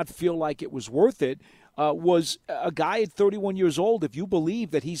Giants did not feel like it was worth it, was a guy at 31 years old. If you believe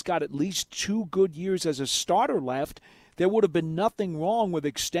that he's got at least 2 good years as a starter left, there would have been nothing wrong with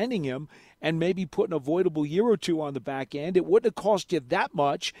extending him and maybe putting a voidable year or two on the back end. It wouldn't have cost you that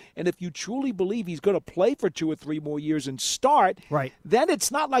much. And if you truly believe he's going to play for 2 or 3 more years and start, right, then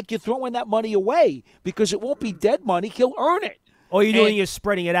it's not like you're throwing that money away, because it won't be dead money. He'll earn it. All you're doing is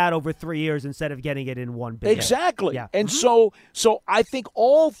spreading it out over 3 years instead of getting it in one big Exactly. Yeah. And so I think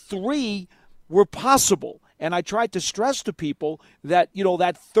all three were possible. And I tried to stress to people that,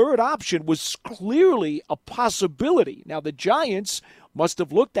 that third option was clearly a possibility. Now, the Giants must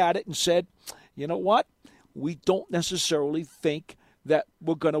have looked at it and said, you know what? We don't necessarily think that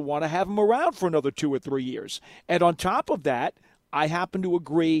we're going to want to have him around for another 2 or 3 years. And on top of that, I happen to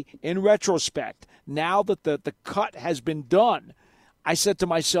agree in retrospect. Now that the cut has been done, I said to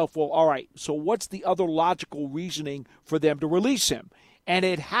myself, well, all right, so what's the other logical reasoning for them to release him? And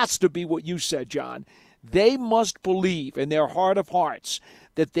it has to be what you said, John. They must believe in their heart of hearts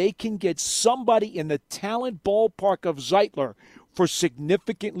that they can get somebody in the talent ballpark of Zeitler for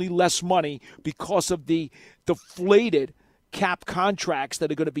significantly less money because of the deflated cap contracts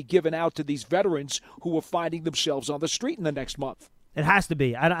that are going to be given out to these veterans who are finding themselves on the street in the next month. It has to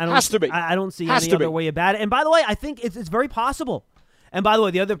be. I don't see Has any to other be. way about it. And by the way, I think it's very possible. And by the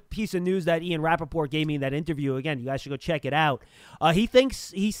way, the other piece of news that Ian Rappaport gave me in that interview, again, you guys should go check it out. He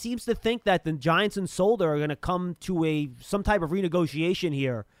seems to think that the Giants and Solder are going to come to some type of renegotiation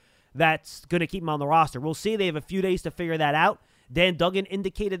here that's going to keep him on the roster. We'll see. They have a few days to figure that out. Dan Duggan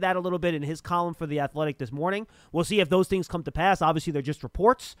indicated that a little bit in his column for The Athletic this morning. We'll see if those things come to pass. Obviously, they're just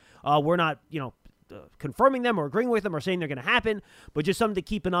reports. We're not, confirming them or agreeing with them or saying they're going to happen, but just something to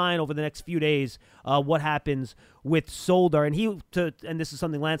keep an eye on over the next few days, what happens with Solder. And and this is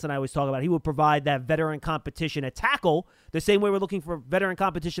something Lance and I always talk about, he would provide that veteran competition at tackle the same way we're looking for veteran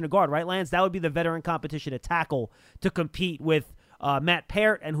competition at guard, right, Lance? That would be the veteran competition at tackle to compete with Matt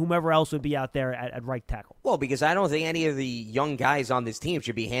Peart and whomever else would be out there at right tackle. Well, because I don't think any of the young guys on this team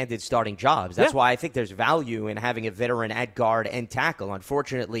should be handed starting jobs. That's why I think there's value in having a veteran at guard and tackle.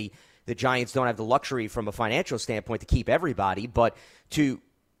 Unfortunately, the Giants don't have the luxury from a financial standpoint to keep everybody, but to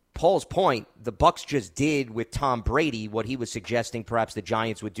Paul's point, the Bucs just did with Tom Brady what he was suggesting perhaps the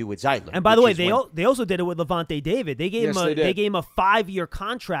Giants would do with Zeitler. And by the way, they also did it with Levante David. They gave they gave him a 5-year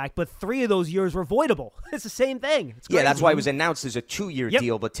contract, but 3 of those years were voidable. It's the same thing. It's yeah, that's why it was announced as a 2-year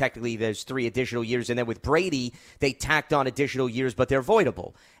deal, but technically there's 3 additional years. And then with Brady, they tacked on additional years, but they're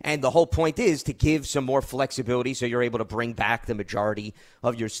voidable. And the whole point is to give some more flexibility so you're able to bring back the majority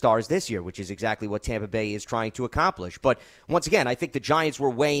of your stars this year, which is exactly what Tampa Bay is trying to accomplish. But once again, I think the Giants were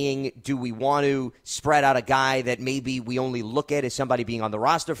weighing, do we want to spread out a guy that maybe we only look at as somebody being on the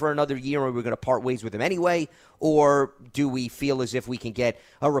roster for another year and we're going to part ways with him anyway? Or do we feel as if we can get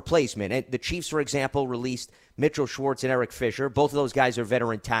a replacement? And the Chiefs, for example, released Mitchell Schwartz and Eric Fisher. Both of those guys are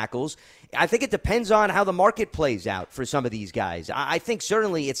veteran tackles. I think it depends on how the market plays out for some of these guys. I think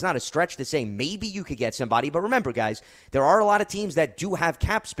certainly it's not a stretch to say maybe you could get somebody. But remember, guys, there are a lot of teams that do have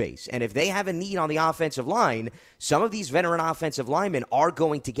cap space. And if they have a need on the offensive line, some of these veteran offensive linemen are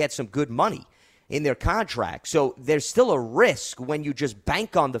going to get some good money. in their contract. So there's still a risk when you just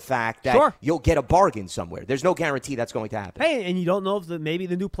bank on the fact that Sure. you'll get a bargain somewhere. There's no guarantee that's going to happen. Hey, and you don't know if maybe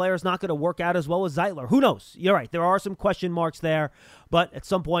the new player is not going to work out as well as Zeitler. Who knows? You're right. There are some question marks there, but at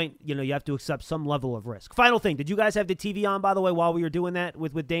some point, you have to accept some level of risk. Final thing, did you guys have the TV on, by the way, while we were doing that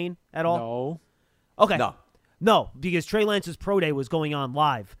with Dane at all? No. Okay. No, because Trey Lance's pro day was going on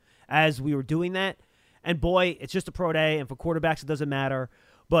live as we were doing that. And boy, it's just a pro day, and for quarterbacks, it doesn't matter.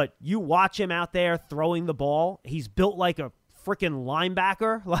 But you watch him out there throwing the ball. He's built like a freaking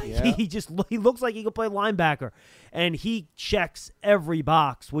linebacker. He looks like he could play linebacker. And he checks every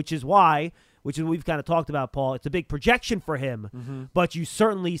box, which is we've kind of talked about, Paul. It's a big projection for him, but you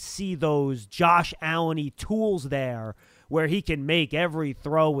certainly see those Josh Allen-y tools there where he can make every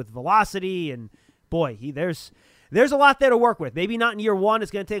throw with velocity. And boy, there's a lot there to work with. Maybe not in year one.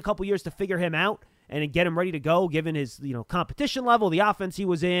 It's going to take a couple years to figure him out and get him ready to go, given his competition level, the offense he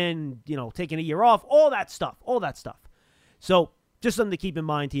was in, taking a year off, all that stuff. So just something to keep in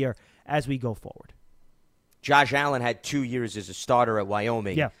mind here as we go forward. Josh Allen had 2 years as a starter at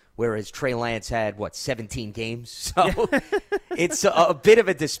Wyoming, whereas Trey Lance had, 17 games? So it's a bit of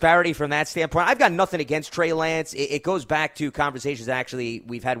a disparity from that standpoint. I've got nothing against Trey Lance. It goes back to conversations actually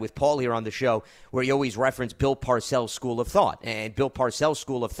we've had with Paul here on the show where you always reference Bill Parcells' school of thought. And Bill Parcells'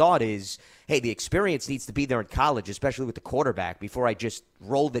 school of thought is, hey, the experience needs to be there in college, especially with the quarterback, before I just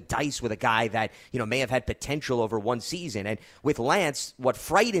roll the dice with a guy that, may have had potential over one season. And with Lance, what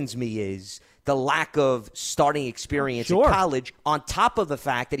frightens me is the lack of starting experience in college on top of the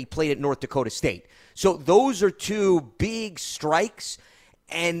fact that he played at North Dakota State. So those are two big strikes.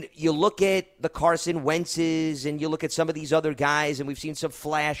 And you look at the Carson Wentz's and you look at some of these other guys, and we've seen some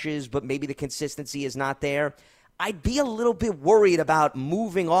flashes, but maybe the consistency is not there. I'd be a little bit worried about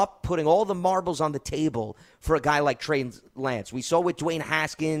moving up, putting all the marbles on the table for a guy like Trey Lance. We saw with Dwayne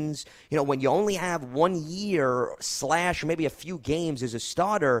Haskins, when you only have 1 year / maybe a few games as a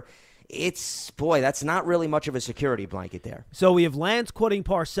starter, that's not really much of a security blanket there. So we have Lance quoting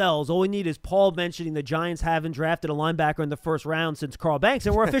Parcells. All we need is Paul mentioning the Giants haven't drafted a linebacker in the first round since Carl Banks,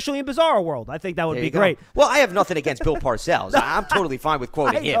 and we're officially in Bizarro World. I think that would be great. Well, I have nothing against Bill Parcells. I'm totally fine with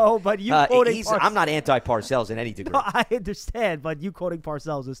quoting him. I know, but you quoting Parcells. I'm not anti-Parcells in any degree. No, I understand, but you quoting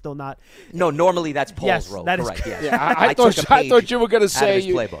Parcells is still not. No, normally that's Paul's role. That correct. Is yes. I thought you were going to say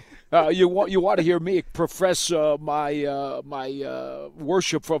you want to hear me profess my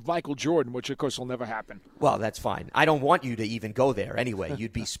worship for Michael Jordan, which of course will never happen. Well, that's fine. I don't want you to even go there anyway.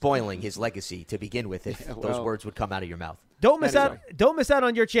 You'd be spoiling his legacy to begin with if those words would come out of your mouth. Don't miss out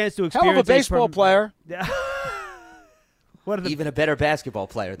on your chance to experience. Hell of a baseball player. Even a better basketball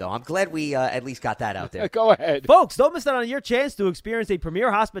player, though. I'm glad we at least got that out there. Go ahead. Folks, don't miss out on your chance to experience a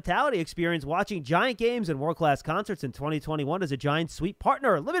premier hospitality experience watching Giant games and world-class concerts in 2021 as a Giant Suite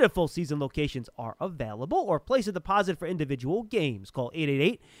partner. Limited full-season locations are available, or place a deposit for individual games. Call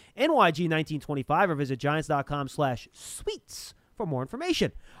 888-NYG-1925 or visit Giants.com/suites for more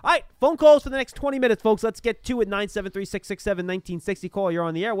information. All right, phone calls for the next 20 minutes, folks. Let's get to it. 973-667-1960. Call, you're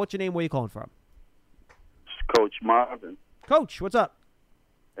on the air. What's your name? Where are you calling from? It's Coach Marvin. Coach, what's up?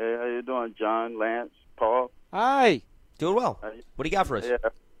 Hey, how you doing, John, Lance, Paul? Hi. Doing well. What do you got for us? Yeah.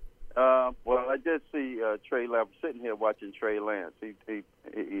 Well, I did see Trey Lance. I'm sitting here watching Trey Lance. He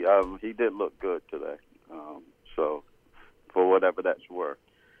did look good today. So, for whatever that's worth.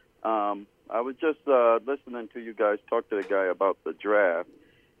 I was just listening to you guys talk to the guy about the draft,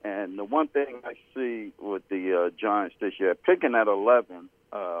 and the one thing I see with the Giants this year, picking at 11,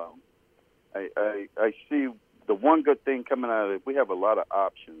 I see the one good thing coming out of it. We have a lot of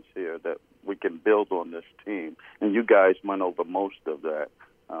options here that we can build on this team, and you guys went over most of that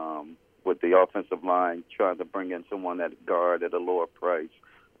with the offensive line, trying to bring in someone at guard at a lower price.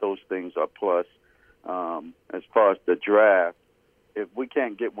 Those things are plus. As far as the draft, if we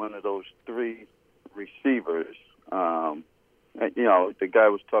can't get one of those three receivers, the guy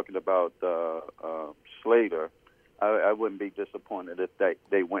was talking about Slater. I wouldn't be disappointed if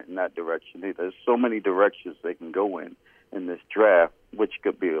they went in that direction either. There's so many directions they can go in this draft, which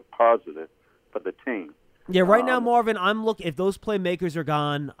could be a positive for the team. Yeah, right now, Marvin, if those playmakers are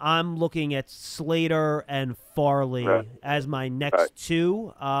gone, I'm looking at Slater and Farley as my next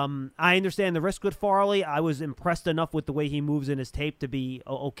two. I understand the risk with Farley. I was impressed enough with the way he moves in his tape to be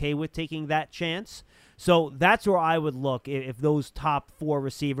okay with taking that chance. So that's where I would look if those top four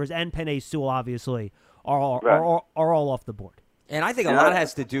receivers, and Penei Sewell, obviously, are all off the board. And I think a lot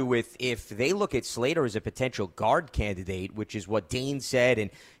has to do with if they look at Slater as a potential guard candidate, which is what Dane said. And,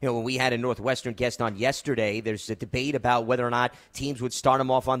 when we had a Northwestern guest on yesterday, there's a debate about whether or not teams would start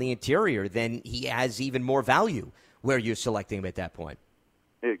him off on the interior. Then he has even more value where you're selecting him at that point.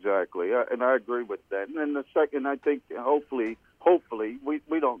 Exactly, and I agree with that. And then the second, I think, hopefully,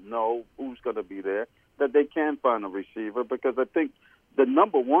 we don't know who's going to be there, that they can find a receiver, because I think the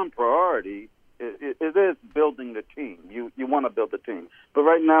number one priority it is building the team. You want to build the team, but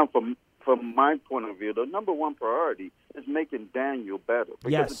right now, from my point of view, the number one priority is making Daniel better,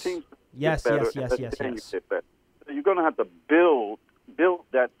 because the team's better. Yes. Better. So you're going to have to build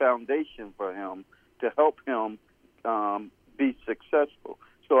that foundation for him to help him be successful.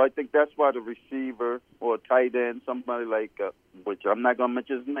 So I think that's why the receiver or tight end, somebody like, which I'm not going to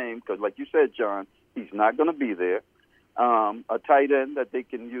mention his name, because like you said, John, he's not going to be there. A tight end that they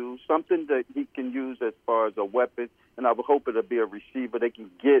can use, something that he can use as far as a weapon, and I would hope it'll be a receiver they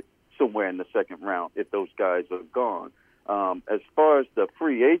can get somewhere in the second round if those guys are gone. As far as the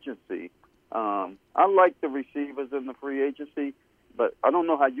free agency, I like the receivers in the free agency, but I don't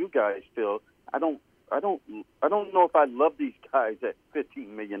know how you guys feel. I don't know if I love these guys at $15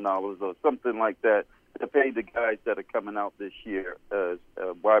 million or something like that to pay the guys that are coming out this year as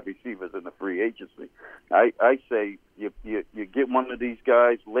wide receivers in the free agency. I say you get one of these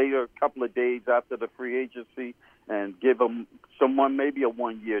guys later, a couple of days after the free agency, and give them someone maybe a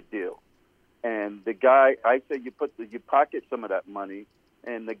 1-year deal. And the guy, I say you pocket some of that money.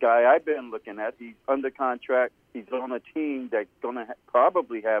 And the guy I've been looking at, he's under contract. He's on a team that's going to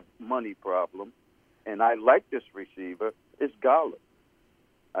probably have money problems. And I like this receiver. It's Gallup.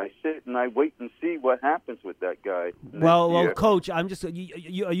 I sit and I wait and see what happens with that guy. Well, Coach, I'm just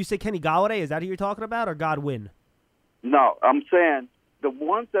you say Kenny Golladay? Is that who you're talking about, or Godwin? No, I'm saying the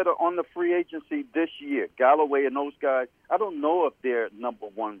ones that are on the free agency this year, Galloway and those guys. I don't know if they're number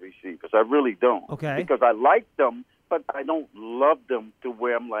one receivers. I really don't. Okay. Because I like them, but I don't love them to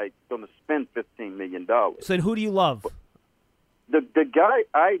where I'm like going to spend $15 million. So then who do you love? The guy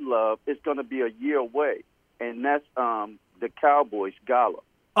I love is going to be a year away, and that's the Cowboys, Gallup.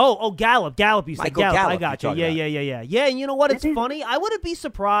 Oh, Gallup. You said Michael Gallup. I Gallup, got you. you're talking Yeah. Yeah, and you know what? It's funny. I wouldn't be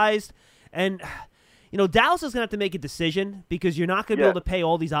surprised. And, Dallas is going to have to make a decision because you're not going to be able to pay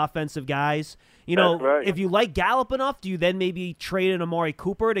all these offensive guys. That's right. If you like Gallup enough, do you then maybe trade in Amari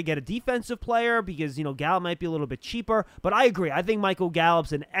Cooper to get a defensive player because, Gallup might be a little bit cheaper? But I agree. I think Michael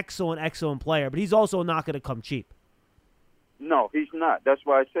Gallup's an excellent player, but he's also not going to come cheap. No, he's not. That's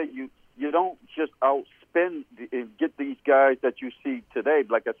why I say you don't just outspend and get these guys that you see today.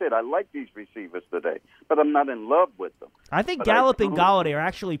 Like I said, I like these receivers today, but I'm not in love with them. I think Gallup and Golladay are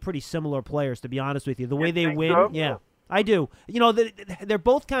actually pretty similar players, to be honest with you. The way they win, so? Yeah. I do. They're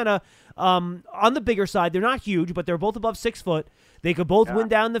both kind of on the bigger side. They're not huge, but they're both above 6 foot. They could both win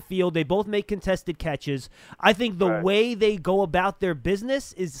down the field. They both make contested catches. I think the way they go about their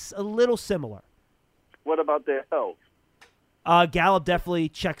business is a little similar. What about their health? Gallup definitely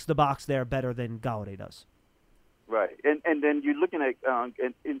checks the box there better than Golladay does. Right, and then you're looking at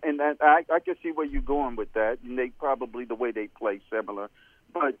and I can see where you're going with that. And they probably the way they play similar,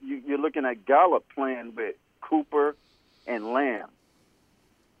 but you're looking at Gallup playing with Cooper and Lamb,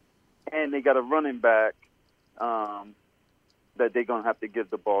 and they got a running back that they're going to have to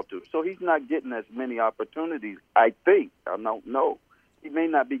give the ball to. So he's not getting as many opportunities, I think. I don't know. He may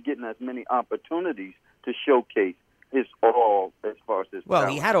not be getting as many opportunities to showcase his all as far as his Well,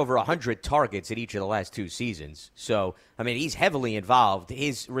 talent. he had over 100 targets in each of the last 2 seasons. So, he's heavily involved.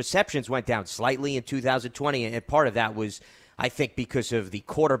 His receptions went down slightly in 2020, and part of that was, I think, because of the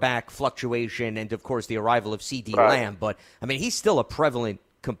quarterback fluctuation and, of course, the arrival of C.D. Lamb. But, he's still a prevalent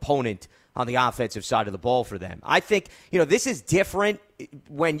component on the offensive side of the ball for them. I think, this is different.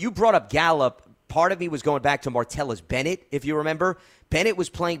 When you brought up Gallup, part of me was going back to Martellus Bennett, if you remember. Bennett was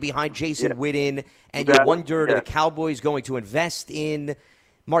playing behind Jason Witten, and you wondered, are the Cowboys going to invest in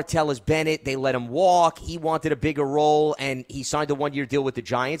Martellus Bennett? They let him walk. He wanted a bigger role, and he signed a 1-year deal with the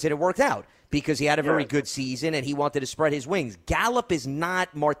Giants, and it worked out because he had a very good season, and he wanted to spread his wings. Gallup is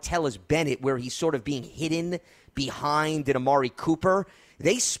not Martellus Bennett, where he's sort of being hidden behind an Amari Cooper.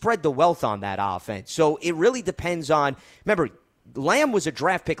 They spread the wealth on that offense. So it really depends on – remember, Lamb was a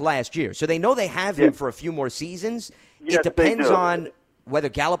draft pick last year, so they know they have him for a few more seasons. It depends on whether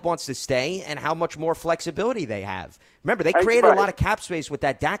Gallup wants to stay and how much more flexibility they have. Remember, they created a lot of cap space with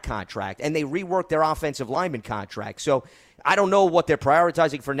that Dak contract, and they reworked their offensive lineman contract. So I don't know what they're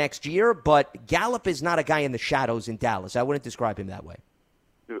prioritizing for next year, but Gallup is not a guy in the shadows in Dallas. I wouldn't describe him that way.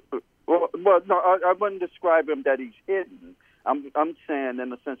 Well, no, I wouldn't describe him that he's hidden. I'm saying in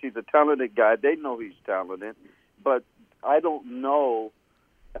the sense he's a talented guy. They know he's talented, but I don't know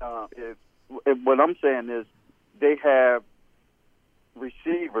if what I'm saying is they have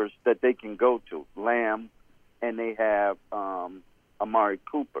receivers that they can go to, Lamb, and they have Amari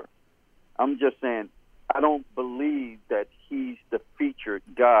Cooper. I'm just saying I don't believe that he's the featured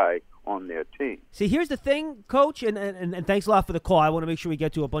guy on their team. See, here's the thing, Coach, and thanks a lot for the call. I want to make sure we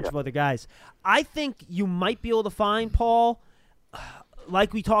get to a bunch of other guys. I think you might be able to find, Paul,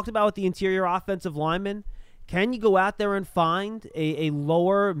 like we talked about with the interior offensive lineman, can you go out there and find a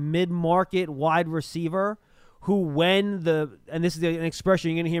lower mid-market wide receiver who when and this is an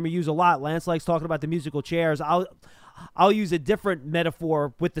expression you're going to hear me use a lot, Lance likes talking about the musical chairs. I'll use a different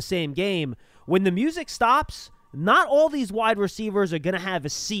metaphor with the same game. When the music stops, not all these wide receivers are going to have a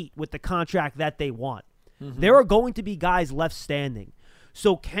seat with the contract that they want. Mm-hmm. There are going to be guys left standing.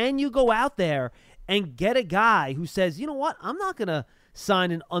 So can you go out there and get a guy who says, you know what, I'm not going to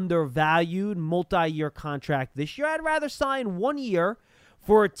sign an undervalued multi-year contract this year. I'd rather sign 1 year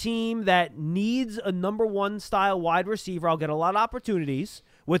for a team that needs a number one style wide receiver. I'll get a lot of opportunities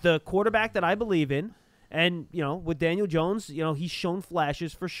with a quarterback that I believe in. And, with Daniel Jones, he's shown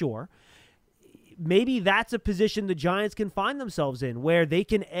flashes for sure. Maybe that's a position the Giants can find themselves in where they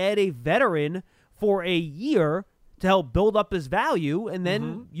can add a veteran for a year to help build up his value, and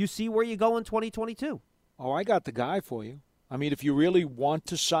then you see where you go in 2022. Oh, I got the guy for you. I mean, if you really want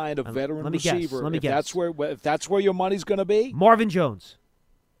to sign a veteran receiver, if that's where your money's going to be, Marvin Jones.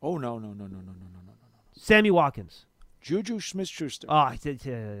 Oh no. Sammy Watkins. Juju Smith-Schuster. Oh,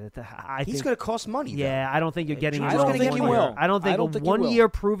 he's going to cost money. Yeah, I don't think you're getting him. I don't think he will. I don't think a 1 year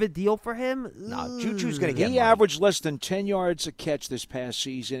prove-it deal for him. No, Juju's going to get money. He averaged less than 10 yards a catch this past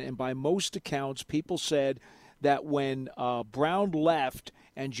season, and by most accounts, people said that when Brown left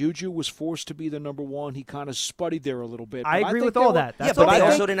and Juju was forced to be the number one, he kind of sputtered there a little bit. I agree with all that. But they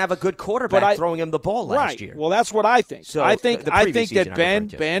also didn't have a good quarterback throwing him the ball last year. Well, that's what I think. So I think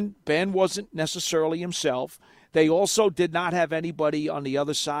that Ben wasn't necessarily himself. They also did not have anybody on the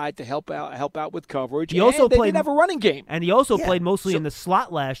other side to help out with coverage. They didn't have a running game. And he also played mostly in the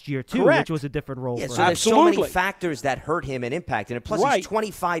slot last year, too, which was a different role for him. So there's so many factors that hurt him and impacted him. Plus, he's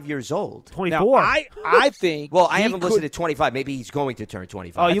 25 years old. 24. Now, I think I haven't listened to 25. Maybe he's going to turn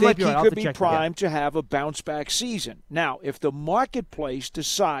 25. Oh, you might be right. He could be primed to have a bounce-back season. Now, if the marketplace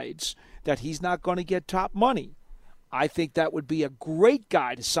decides that he's not going to get top money, I think that would be a great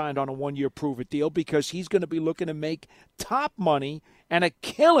guy to sign on a 1 year prove-it deal because he's going to be looking to make top money and a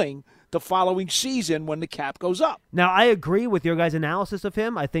killing the following season when the cap goes up. Now, I agree with your guys' analysis of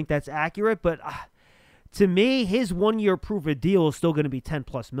him. I think that's accurate, but to me, his 1 year prove-it deal is still going to be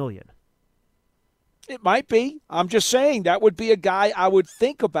 $10+ million. It might be. I'm just saying that would be a guy I would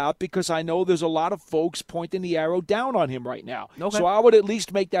think about because I know there's a lot of folks pointing the arrow down on him right now. Okay. So I would at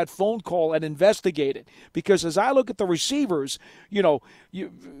least make that phone call and investigate it. Because as I look at the receivers, you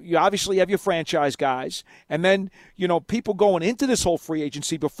obviously have your franchise guys. And then, people going into this whole free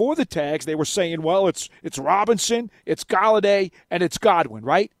agency before the tags, they were saying, well, it's Robinson, it's Golladay, and it's Godwin,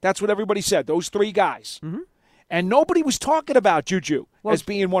 right? That's what everybody said, those three guys. Mm-hmm. And nobody was talking about Juju as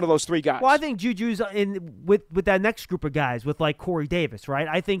being one of those three guys. Well, I think Juju's with that next group of guys with like Corey Davis, right?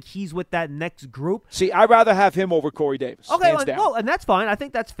 I think he's with that next group. See, I'd rather have him over Corey Davis. Okay, well, and that's fine. I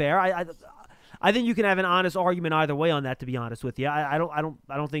think that's fair. I think you can have an honest argument either way on that. To be honest with you, I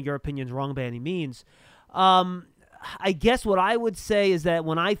don't think your opinion's wrong by any means. I guess what I would say is that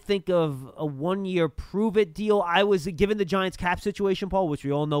when I think of a 1 year prove-it deal, I was given the Giants cap situation, Paul, which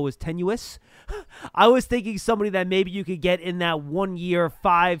we all know is tenuous. I was thinking somebody that maybe you could get in that 1 year,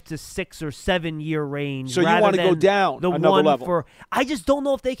 5 to 6 or 7 year range. So you want to go down another level. I just don't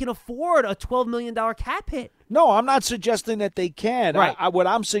know if they can afford a $12 million cap hit. No, I'm not suggesting that they can. Right. What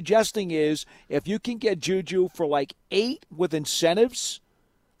I'm suggesting is if you can get Juju for like 8 with incentives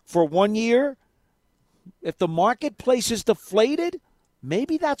for 1 year, if the marketplace is deflated,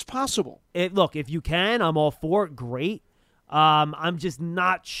 maybe that's possible. Look, if you can, I'm all for it. Great. I'm just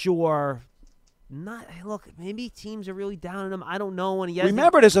not sure. Look, maybe teams are really down on him. I don't know.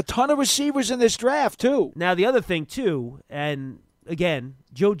 Remember, there's a ton of receivers in this draft, too. Now, the other thing, too, and again,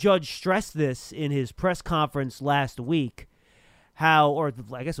 Joe Judge stressed this in his press conference last week, or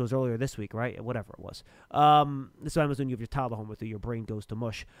I guess it was earlier this week, right? Whatever it was. This time was when you have your toddler home with you, your brain goes to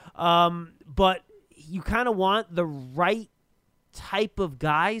mush. But you kind of want the right type of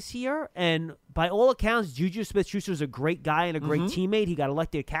guys here, and by all accounts, Juju Smith-Schuster is a great guy and a great teammate. He got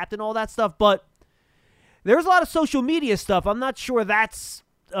elected captain, all that stuff, but there's a lot of social media stuff. I'm not sure that's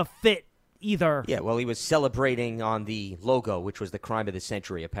a fit either. Yeah, well, he was celebrating on the logo, which was the crime of the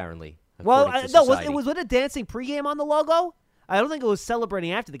century, apparently. Well, it was with a dancing pregame on the logo. I don't think it was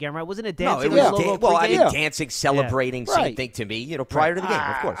celebrating after the game, right? Wasn't it dancing? No, it was dancing, celebrating, same thing to me, prior to the game,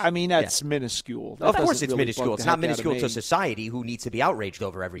 of course. I mean, that's minuscule. Of course it's minuscule. It's not minuscule to society who needs to be outraged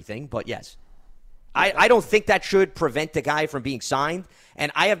over everything, but yes. I don't think that should prevent the guy from being signed,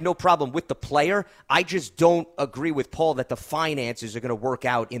 and I have no problem with the player. I just don't agree with Paul that the finances are going to work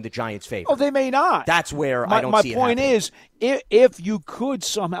out in the Giants' favor. Oh, they may not. That's where I don't see it My point happening. is, if you could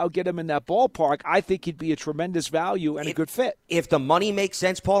somehow get him in that ballpark, I think he'd be a tremendous value and a good fit. If the money makes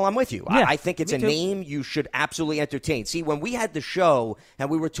sense, Paul, I'm with you. Yeah, I think it's me a too. name you should absolutely entertain. See, when we had the show and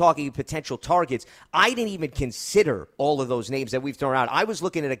we were talking potential targets, I didn't even consider all of those names that we've thrown out. I was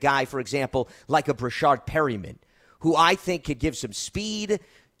looking at a guy, for example, like a Brashard Perryman, who I think could give some speed.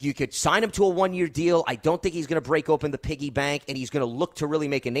 You could sign him to a one-year deal. I don't think he's going to break open the piggy bank, and he's going to look to really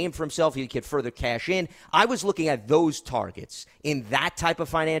make a name for himself. He could further cash in. I was looking at those targets in that type of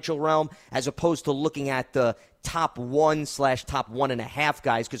financial realm as opposed to looking at the top 1/top 1.5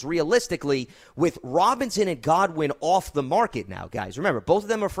 guys, because realistically, with Robinson and Godwin off the market now, guys, remember, both of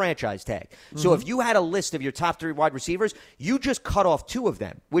them are franchise tag. So if you had a list of your top 3 wide receivers, you just cut off 2 of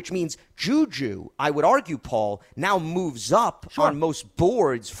them, which means Juju, I would argue, Paul, now moves up on most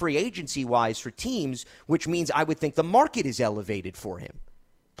boards free agency-wise for teams, which means I would think the market is elevated for him.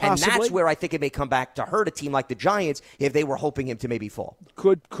 Possibly. And that's where I think it may come back to hurt a team like the Giants if they were hoping him to maybe fall.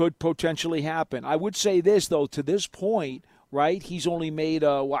 Could potentially happen. I would say this, though, to this point, right, he's only made,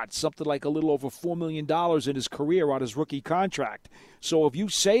 something like a little over $4 million in his career on his rookie contract. So if you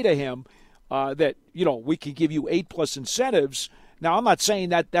say to him that, we can give you 8+ incentives, now I'm not saying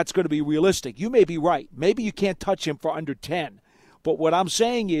that that's going to be realistic. You may be right. Maybe you can't touch him for under 10. But what I'm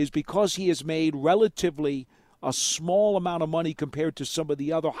saying is because he has made relatively a small amount of money compared to some of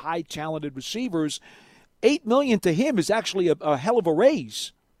the other high-talented receivers, $8 million to him is actually a hell of a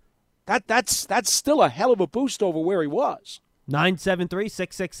raise. That's still a hell of a boost over where he was.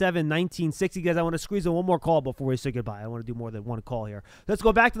 973-667-1960. Guys, I want to squeeze in one more call before we say goodbye. I want to do more than one call here. Let's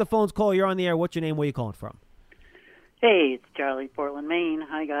go back to the phones. Call, you're on the air. What's your name? Where are you calling from? Hey, it's Charlie, Portland, Maine.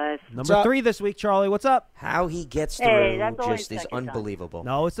 Hi, guys. Number 3 this week, Charlie. What's up? How he gets Hey, through that's only just the is second time. unbelievable.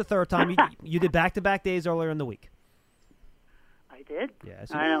 No, it's the third time. You did back-to-back days earlier in the week. I did? Yes.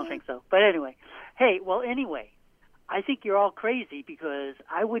 I don't think so. But anyway. I think you're all crazy because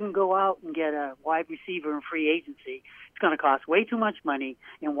I wouldn't go out and get a wide receiver in free agency. It's going to cost way too much money.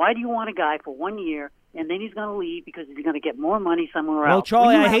 And why do you want a guy for 1 year and then he's going to leave because he's going to get more money somewhere else? Well,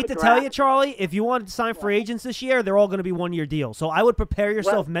 Charlie, When you I have hate a to draft- tell you, Charlie, if you wanted to sign free agents this year, they're all going to be one-year deals. So I would prepare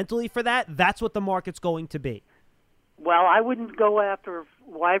yourself mentally for that. That's what the market's going to be. Well, I wouldn't go after a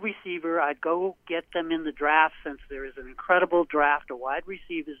wide receiver. I'd go get them in the draft since there is an incredible draft of wide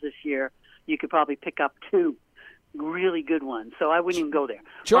receivers this year. You could probably pick up 2 really good ones. So I wouldn't even go there.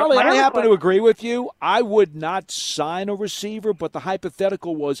 Charlie, My I other happen to question- agree with you. I would not sign a receiver, but the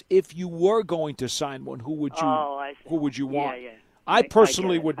hypothetical was if you were going to sign one, who would you I see. who would you want? Yeah. I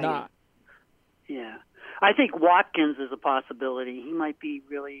personally get it. would I get not. it. Yeah. I think Watkins is a possibility. He might be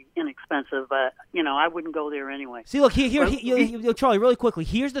really inexpensive, but, I wouldn't go there anyway. See, look, Charlie, really quickly,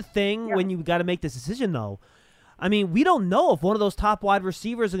 here's the thing when you got to make this decision, though. I mean, we don't know if one of those top wide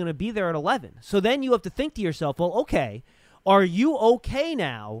receivers are going to be there at 11. So then you have to think to yourself, well, okay, are you okay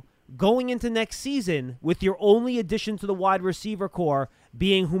now going into next season with your only addition to the wide receiver core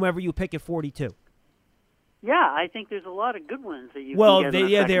being whomever you pick at 42? Yeah, I think there's a lot of good ones that you Well, can get in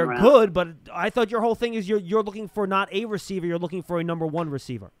the second they're round. good, but I thought your whole thing is you're looking for not a receiver, you're looking for a number 1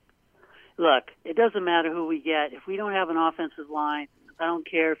 receiver. Look, it doesn't matter who we get. If we don't have an offensive line, I don't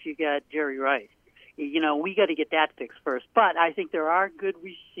care if you get Jerry Rice. We got to get that fixed first. But I think there are good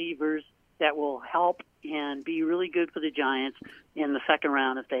receivers that will help and be really good for the Giants in the second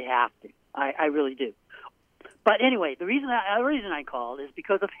round if they have to. I really do. But anyway, the reason I called is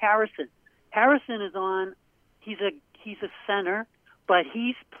because of Harrison. Harrison is on. He's a center, but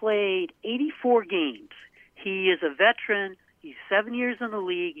he's played 84 games. He is a veteran. He's 7 years in the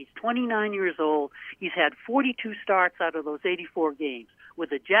league. He's 29 years old. He's had 42 starts out of those 84 games with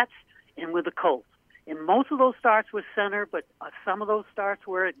the Jets and with the Colts. And most of those starts were center, but some of those starts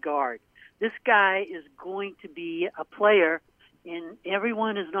were at guard. This guy is going to be a player, and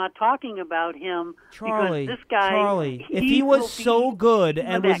everyone is not talking about him Charlie, because this guy. Charlie, if he was so good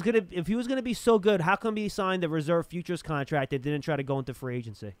and if he was going to be so good, how come he signed the reserve futures contract and didn't try to go into free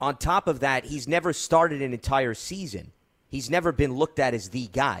agency? On top of that, he's never started an entire season. He's never been looked at as the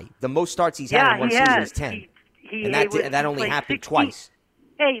guy. The most starts he's had in one season is 10. And that only happened 16. twice.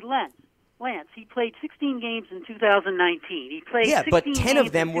 Hey, Lance, he played 16 games in 2019. He played 16 but 10 games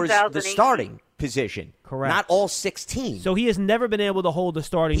of them in were the 2018. starting position. Correct. Not all 16. So he has never been able to hold the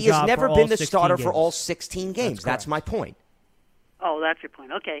starting job. He has never for been all the 16 starter games. for all 16 games. That's my point. Oh, that's your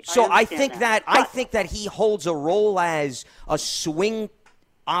point. Okay. So I understand think that he holds a role as a swing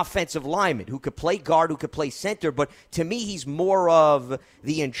offensive lineman who could play guard, who could play center. But to me, he's more of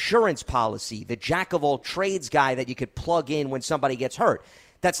the insurance policy, the jack-of-all-trades guy that you could plug in when somebody gets hurt.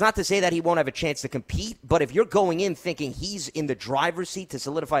 That's not to say that he won't have a chance to compete, but if you're going in thinking he's in the driver's seat to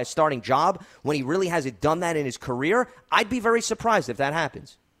solidify a starting job when he really hasn't done that in his career, I'd be very surprised if that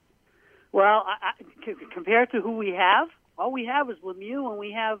happens. Well, compared to who we have, all we have is Lemieux and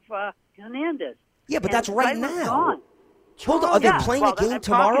we have Hernandez. Yeah, but that's right now. Gone. Hold on, are they playing a game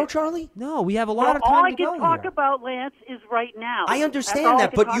tomorrow, Charlie? No, we have a lot of all time I to can go talk here. about, Lance, is right now. I understand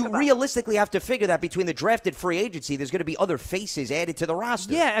that, but you realistically have to figure that between the drafted free agency, there's going to be other faces added to the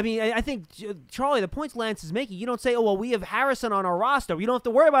roster. Yeah, I mean, I think, Charlie, the points Lance is making, you don't say, oh, well, we have Harrison on our roster. We don't have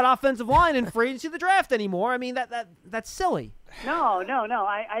to worry about offensive line and free agency of the draft anymore. I mean, that's silly. No.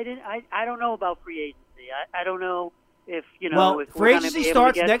 I don't know about free agency. I don't know if, Well, if free we're gonna agency be able to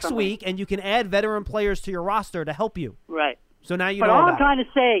starts get next somebody. week, and you can add veteran players to your roster to help you. Right. So now you But know all about I'm trying to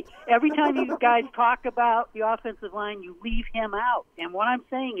say, every time you guys talk about the offensive line, you leave him out. And what I'm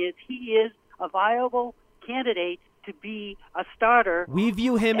saying is he is a viable candidate to be a starter. We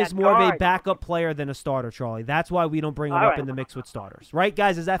view him as more of a backup player than a starter, Charlie. That's why we don't bring him up in the mix with starters. Right,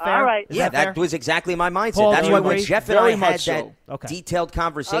 guys? Is that fair? All right. Is Yeah, that fair? that was exactly my mindset. Paul, That's do why you when agree? Jeff and I Very had much that so. detailed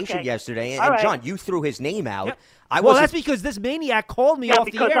conversation yesterday, and All right. John, you threw his name out. Yep. I Well, wasn't- that's because this maniac called me off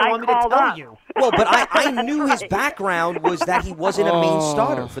the because air and I wanted me to called tell up. you. Well, but I knew his background was that he wasn't a main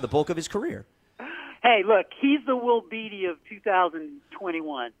starter for the bulk of his career. Hey, look, he's the Will Beatty of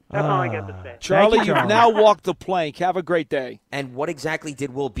 2021. That's all I got to say. Charlie, you, you've Charlie. now walked the plank. Have a great day. And what exactly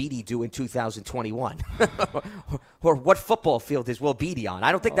did Will Beatty do in 2021? Or what football field is Will Beatty on?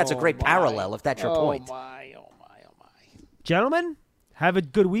 I don't think that's a great parallel, if that's your point. Oh, my. Gentlemen, have a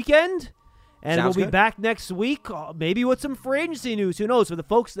good weekend. And Sounds we'll be good. back next week, maybe with some free agency news. Who knows? For the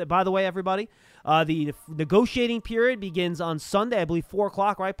folks that, by the way, everybody, the negotiating period begins on Sunday, I believe 4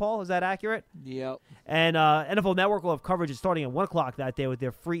 o'clock, right, Paul? Is that accurate? Yep. And NFL Network will have coverage starting at 1 o'clock that day with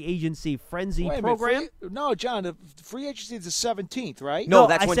their free agency frenzy Wait a minute, program. no, John, the free agency is the 17th, right? No, No,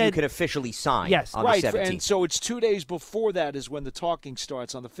 that's I when you said- can officially sign Yes, on right, the 17th. and so it's 2 days before that is when the talking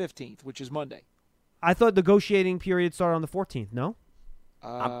starts on the 15th, which is Monday. I thought negotiating period started on the 14th, no?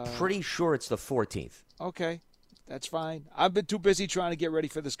 I'm pretty sure it's the 14th. Okay, that's fine. I've been too busy trying to get ready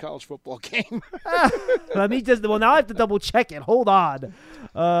for this college football game. Let me just, well, now I have to double check it. Hold on.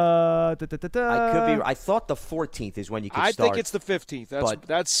 I could be. I thought the 14th is when you could I start. think it's the 15th. but-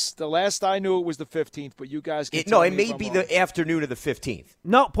 That's the last I knew it was the 15th, but you guys can It tell me may if I'm be wrong. the afternoon of the 15th.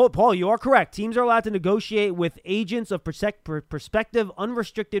 No, Paul, you are correct. Teams are allowed to negotiate with agents of prospective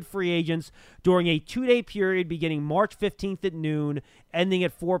unrestricted free agents during a 2-day period beginning March 15th at noon, ending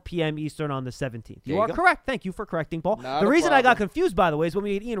at 4 p.m. Eastern on the 17th. You you are go. correct. Thank you for correcting, Paul. Not The a reason I got problem. confused, by the way, is when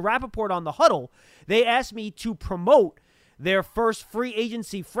we had Ian Rappaport on the huddle, they asked me to promote their first free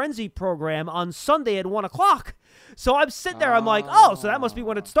agency frenzy program on Sunday at 1 o'clock. So I'm sitting there, I'm like, oh, so that must be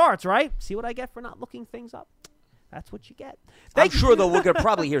when it starts, right? See what I get for not looking things up? That's what you get. I'm sure, though, we're going to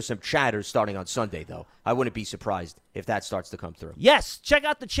probably hear some chatter starting on Sunday, though. I wouldn't be surprised if that starts to come through. Yes, check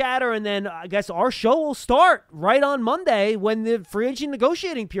out the chatter, and then I guess our show will start right on Monday when the free agent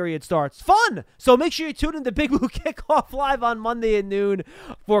negotiating period starts. Fun! So make sure you tune in to Big Blue Kickoff live on Monday at noon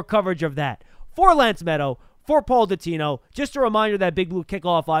for coverage of that. For Lance Meadow, for Paul Dottino, just a reminder that Big Blue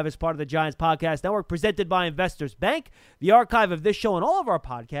Kickoff Live is part of the Giants Podcast Network presented by Investors Bank. The archive of this show and all of our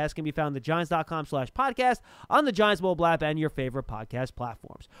podcasts can be found at giants.com/podcast on the Giants mobile app and your favorite podcast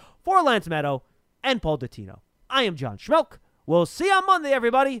platforms. For Lance Meadow and Paul Dottino, I am John Schmelk. We'll see you on Monday,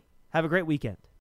 everybody. Have a great weekend.